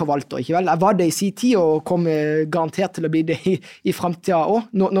 og bli en forvalter, ikke vel? Jeg var det i sin tid, og kom garantert til å bli det i fremtiden også.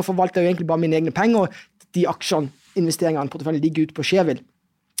 Nå forvalter jeg jo egentlig bare mine egne penger, og de aksjene, investeringene på porteføljen ligger ute på Skjevil.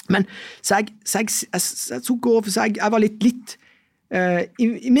 Men så jeg var litt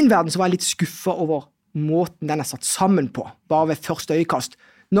i min verden så var jeg litt skuffet over måten den satt sammen på, bare ved første øyekast.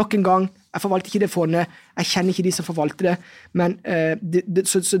 Nok en gang, jeg forvalter ikke det fondet, jeg kjenner ikke de som forvalter det, men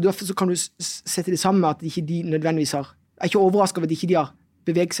så kan du sette det sammen med at ikke de nødvendigvis har, jeg ikke overrasket over at ikke de har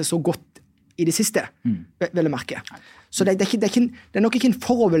beveget seg så godt i det siste, vil jeg merke. Så det nok ikke en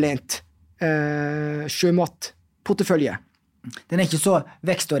foroverlent sjømatportefølje. Den ikke så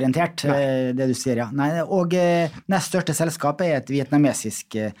vekstorientert, det du sier, ja. Nei, og nest største selskap et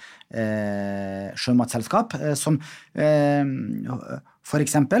vietnamesisk sjømatselskap, som for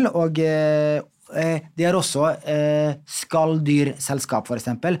eksempel, og det også skalldyrselskap for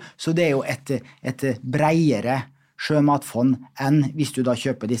eksempel, så det jo et breiere sjømatfond enn hvis du da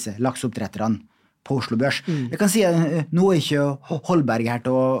kjøper disse lakseoppdretterne på Oslo Børs. Jeg kan si nå ikke Holberg her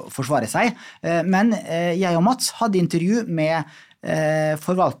til å forsvare seg, men jeg og Mats hadde intervju med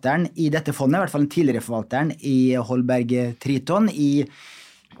forvalteren i dette fondet, i hvert fall den tidligere forvalteren i Holberg Triton i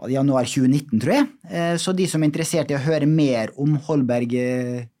januar 2019, tror jeg. Så de som er interessert i å høre mer om Holberg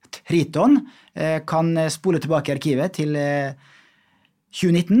Triton, kan spole tilbake i arkivet til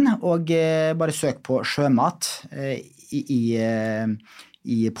 2019, og bare søk på sjømat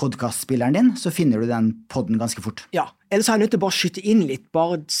i podcastspilleren din, så finner du den podden ganske fort. Ja, ellers er jeg nødt til å bare skyte inn litt,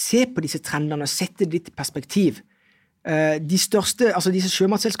 bare se på disse trendene og sette det litt i perspektiv. De største, altså disse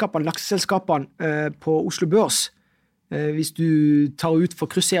sjømatselskapene, lakseselskapene på Oslo Børs, hvis du tar ut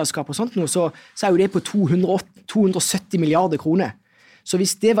for krysseierskap og sånt, så er jo det på 270 milliarder kroner. Så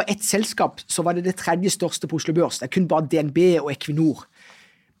hvis det var ett selskap, så var det det tredje største på Oslo Børs. Det er kun bare DNB og Equinor.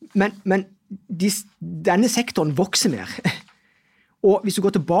 Men denne sektoren vokser mer. Og hvis du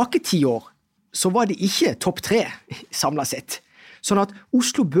går tilbake 10 år, så var det ikke topp 3 samlet sett. Sånn at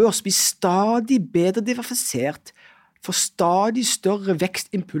Oslo Børs blir stadig bedre diversifisert, får stadig større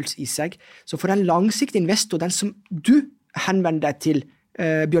vekstimpuls i seg. Så for den langsiktige investor, den som du henvender deg til,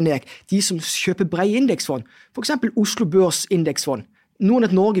 Bjørn Erik, de som kjøper brede indeksfond, for eksempel Oslo Børs indeksfond,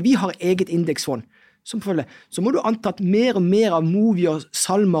 Nordnett Norge, vi har eget indeksfond, så må du anta at mer og mer av Movier,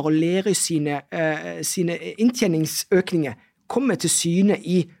 Salmar og Lerøy sine inntjeningsøkninger kommer til syne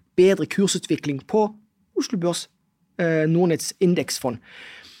i bedre kursutvikling på Oslo Børs, Nordnetts indeksfond.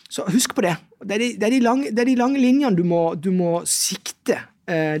 Så husk på det. Det er de lange linjene du må sikte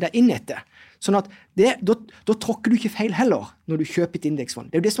deg inn etter. Sånn at da tråkker du ikke feil heller når du kjøper et indeksfond.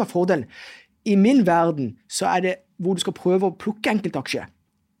 Det er jo det som er fordelen. I min verden så er det hvor du skal prøve å plukke enkeltaksjer.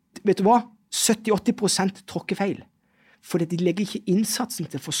 Vet du hva? 70-80% tråkker feil. Fordi de legger ikke innsatsen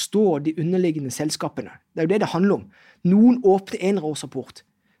til å forstå de underliggende selskapene. Det er jo det det handler om. Noen åpner en årsrapport,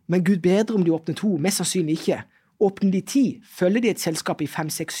 men Gud bedre om de åpner 2, mest sannsynlig ikke. Åpner de 10, følger de et selskap i 5,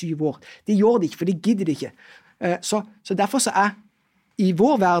 6, 7 år. De gjør det ikke, for de gidder det ikke. Så derfor så er i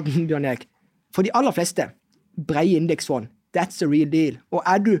vår verden, Bjørn Erik, for de aller fleste, brede indeksfond, that's the real deal. Og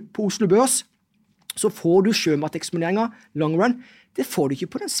er du på Oslo Børs, så får du sjømateksponeringer, long run. Det får du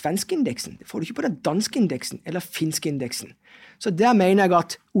ikke på den svenske indeksen, det får du ikke på den danske indeksen, eller finske indeksen. Så der mener jeg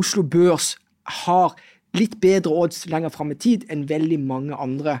at Oslo Børs har litt bedre odds lenger frem i tid enn veldig mange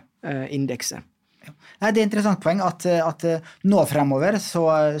andre indekser. Nei, det er et interessant poeng at nå fremover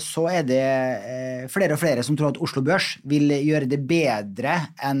så er det flere og flere som tror at Oslo Børs vil gjøre det bedre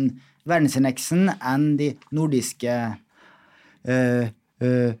enn verdensindeksen, enn de nordiske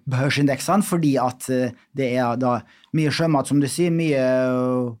børsindeksene, fordi at det er da mye sjømat, som du sier, mye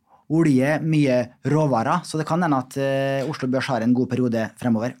olje, mye råvarer, så det kan hende at Oslo Børs har en god periode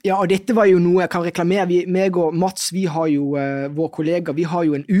fremover. Ja, og dette var jo noe jeg kan reklamere. Meg og Mats, vi har jo, vår kollega, vi har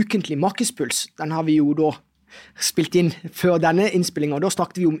jo en ukentlig markedspuls. Den har vi jo da spilt inn før denne innspillingen, og da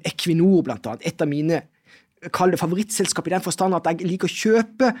snakket vi om Equinor blant annet, et av mine kall det favorittselskap i den forstand at jeg liker å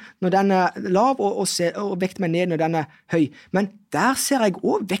kjøpe når den er lav og vekte meg ned når den er høy. Men der ser jeg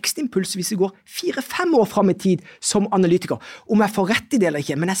også vekstimpuls hvis det går 4-5 år frem i tid som analytiker. Om jeg får rett i det eller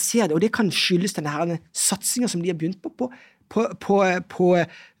ikke, men jeg ser det, og det kan skyldes denne satsingen som de har begynt på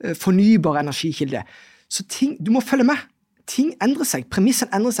fornybar energikilde. Så du må følge med. Ting endrer seg, premissen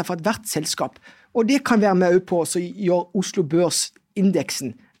endrer seg for hvert selskap, og det kan være med på å gjøre Oslo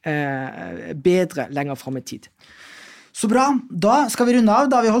Børs-indeksen bedre lenger frem i tid. Så bra, da skal vi runde av.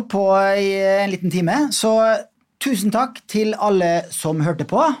 Da har vi holdt på i en liten time, så tusen takk til alle som hørte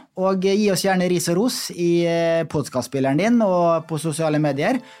på, og gi oss gjerne ris og ros i podcastspilleren din og på sosiale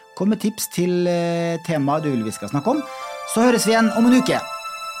medier. Kom med tips til tema du vil vi skal snakke om. Så høres vi igjen om en uke.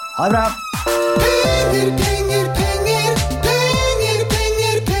 Ha det bra! Penger, penger, penger, penger,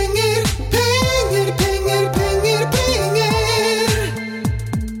 penger, penger, penger, penger, penger, penger.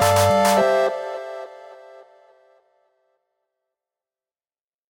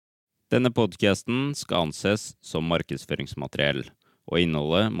 Denne podcasten skal anses som markedsføringsmateriell, og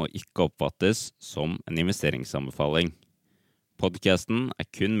innholdet må ikke oppfattes som en investeringsanbefaling. Podcasten er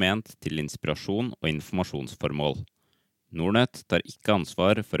kun ment til inspirasjon og informasjonsformål. Nordnett tar ikke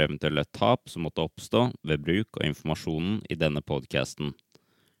ansvar for eventuelle tap som måtte oppstå ved bruk av informasjonen i denne podcasten.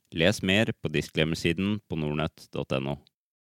 Les mer på disclaimer-siden på nordnett.no.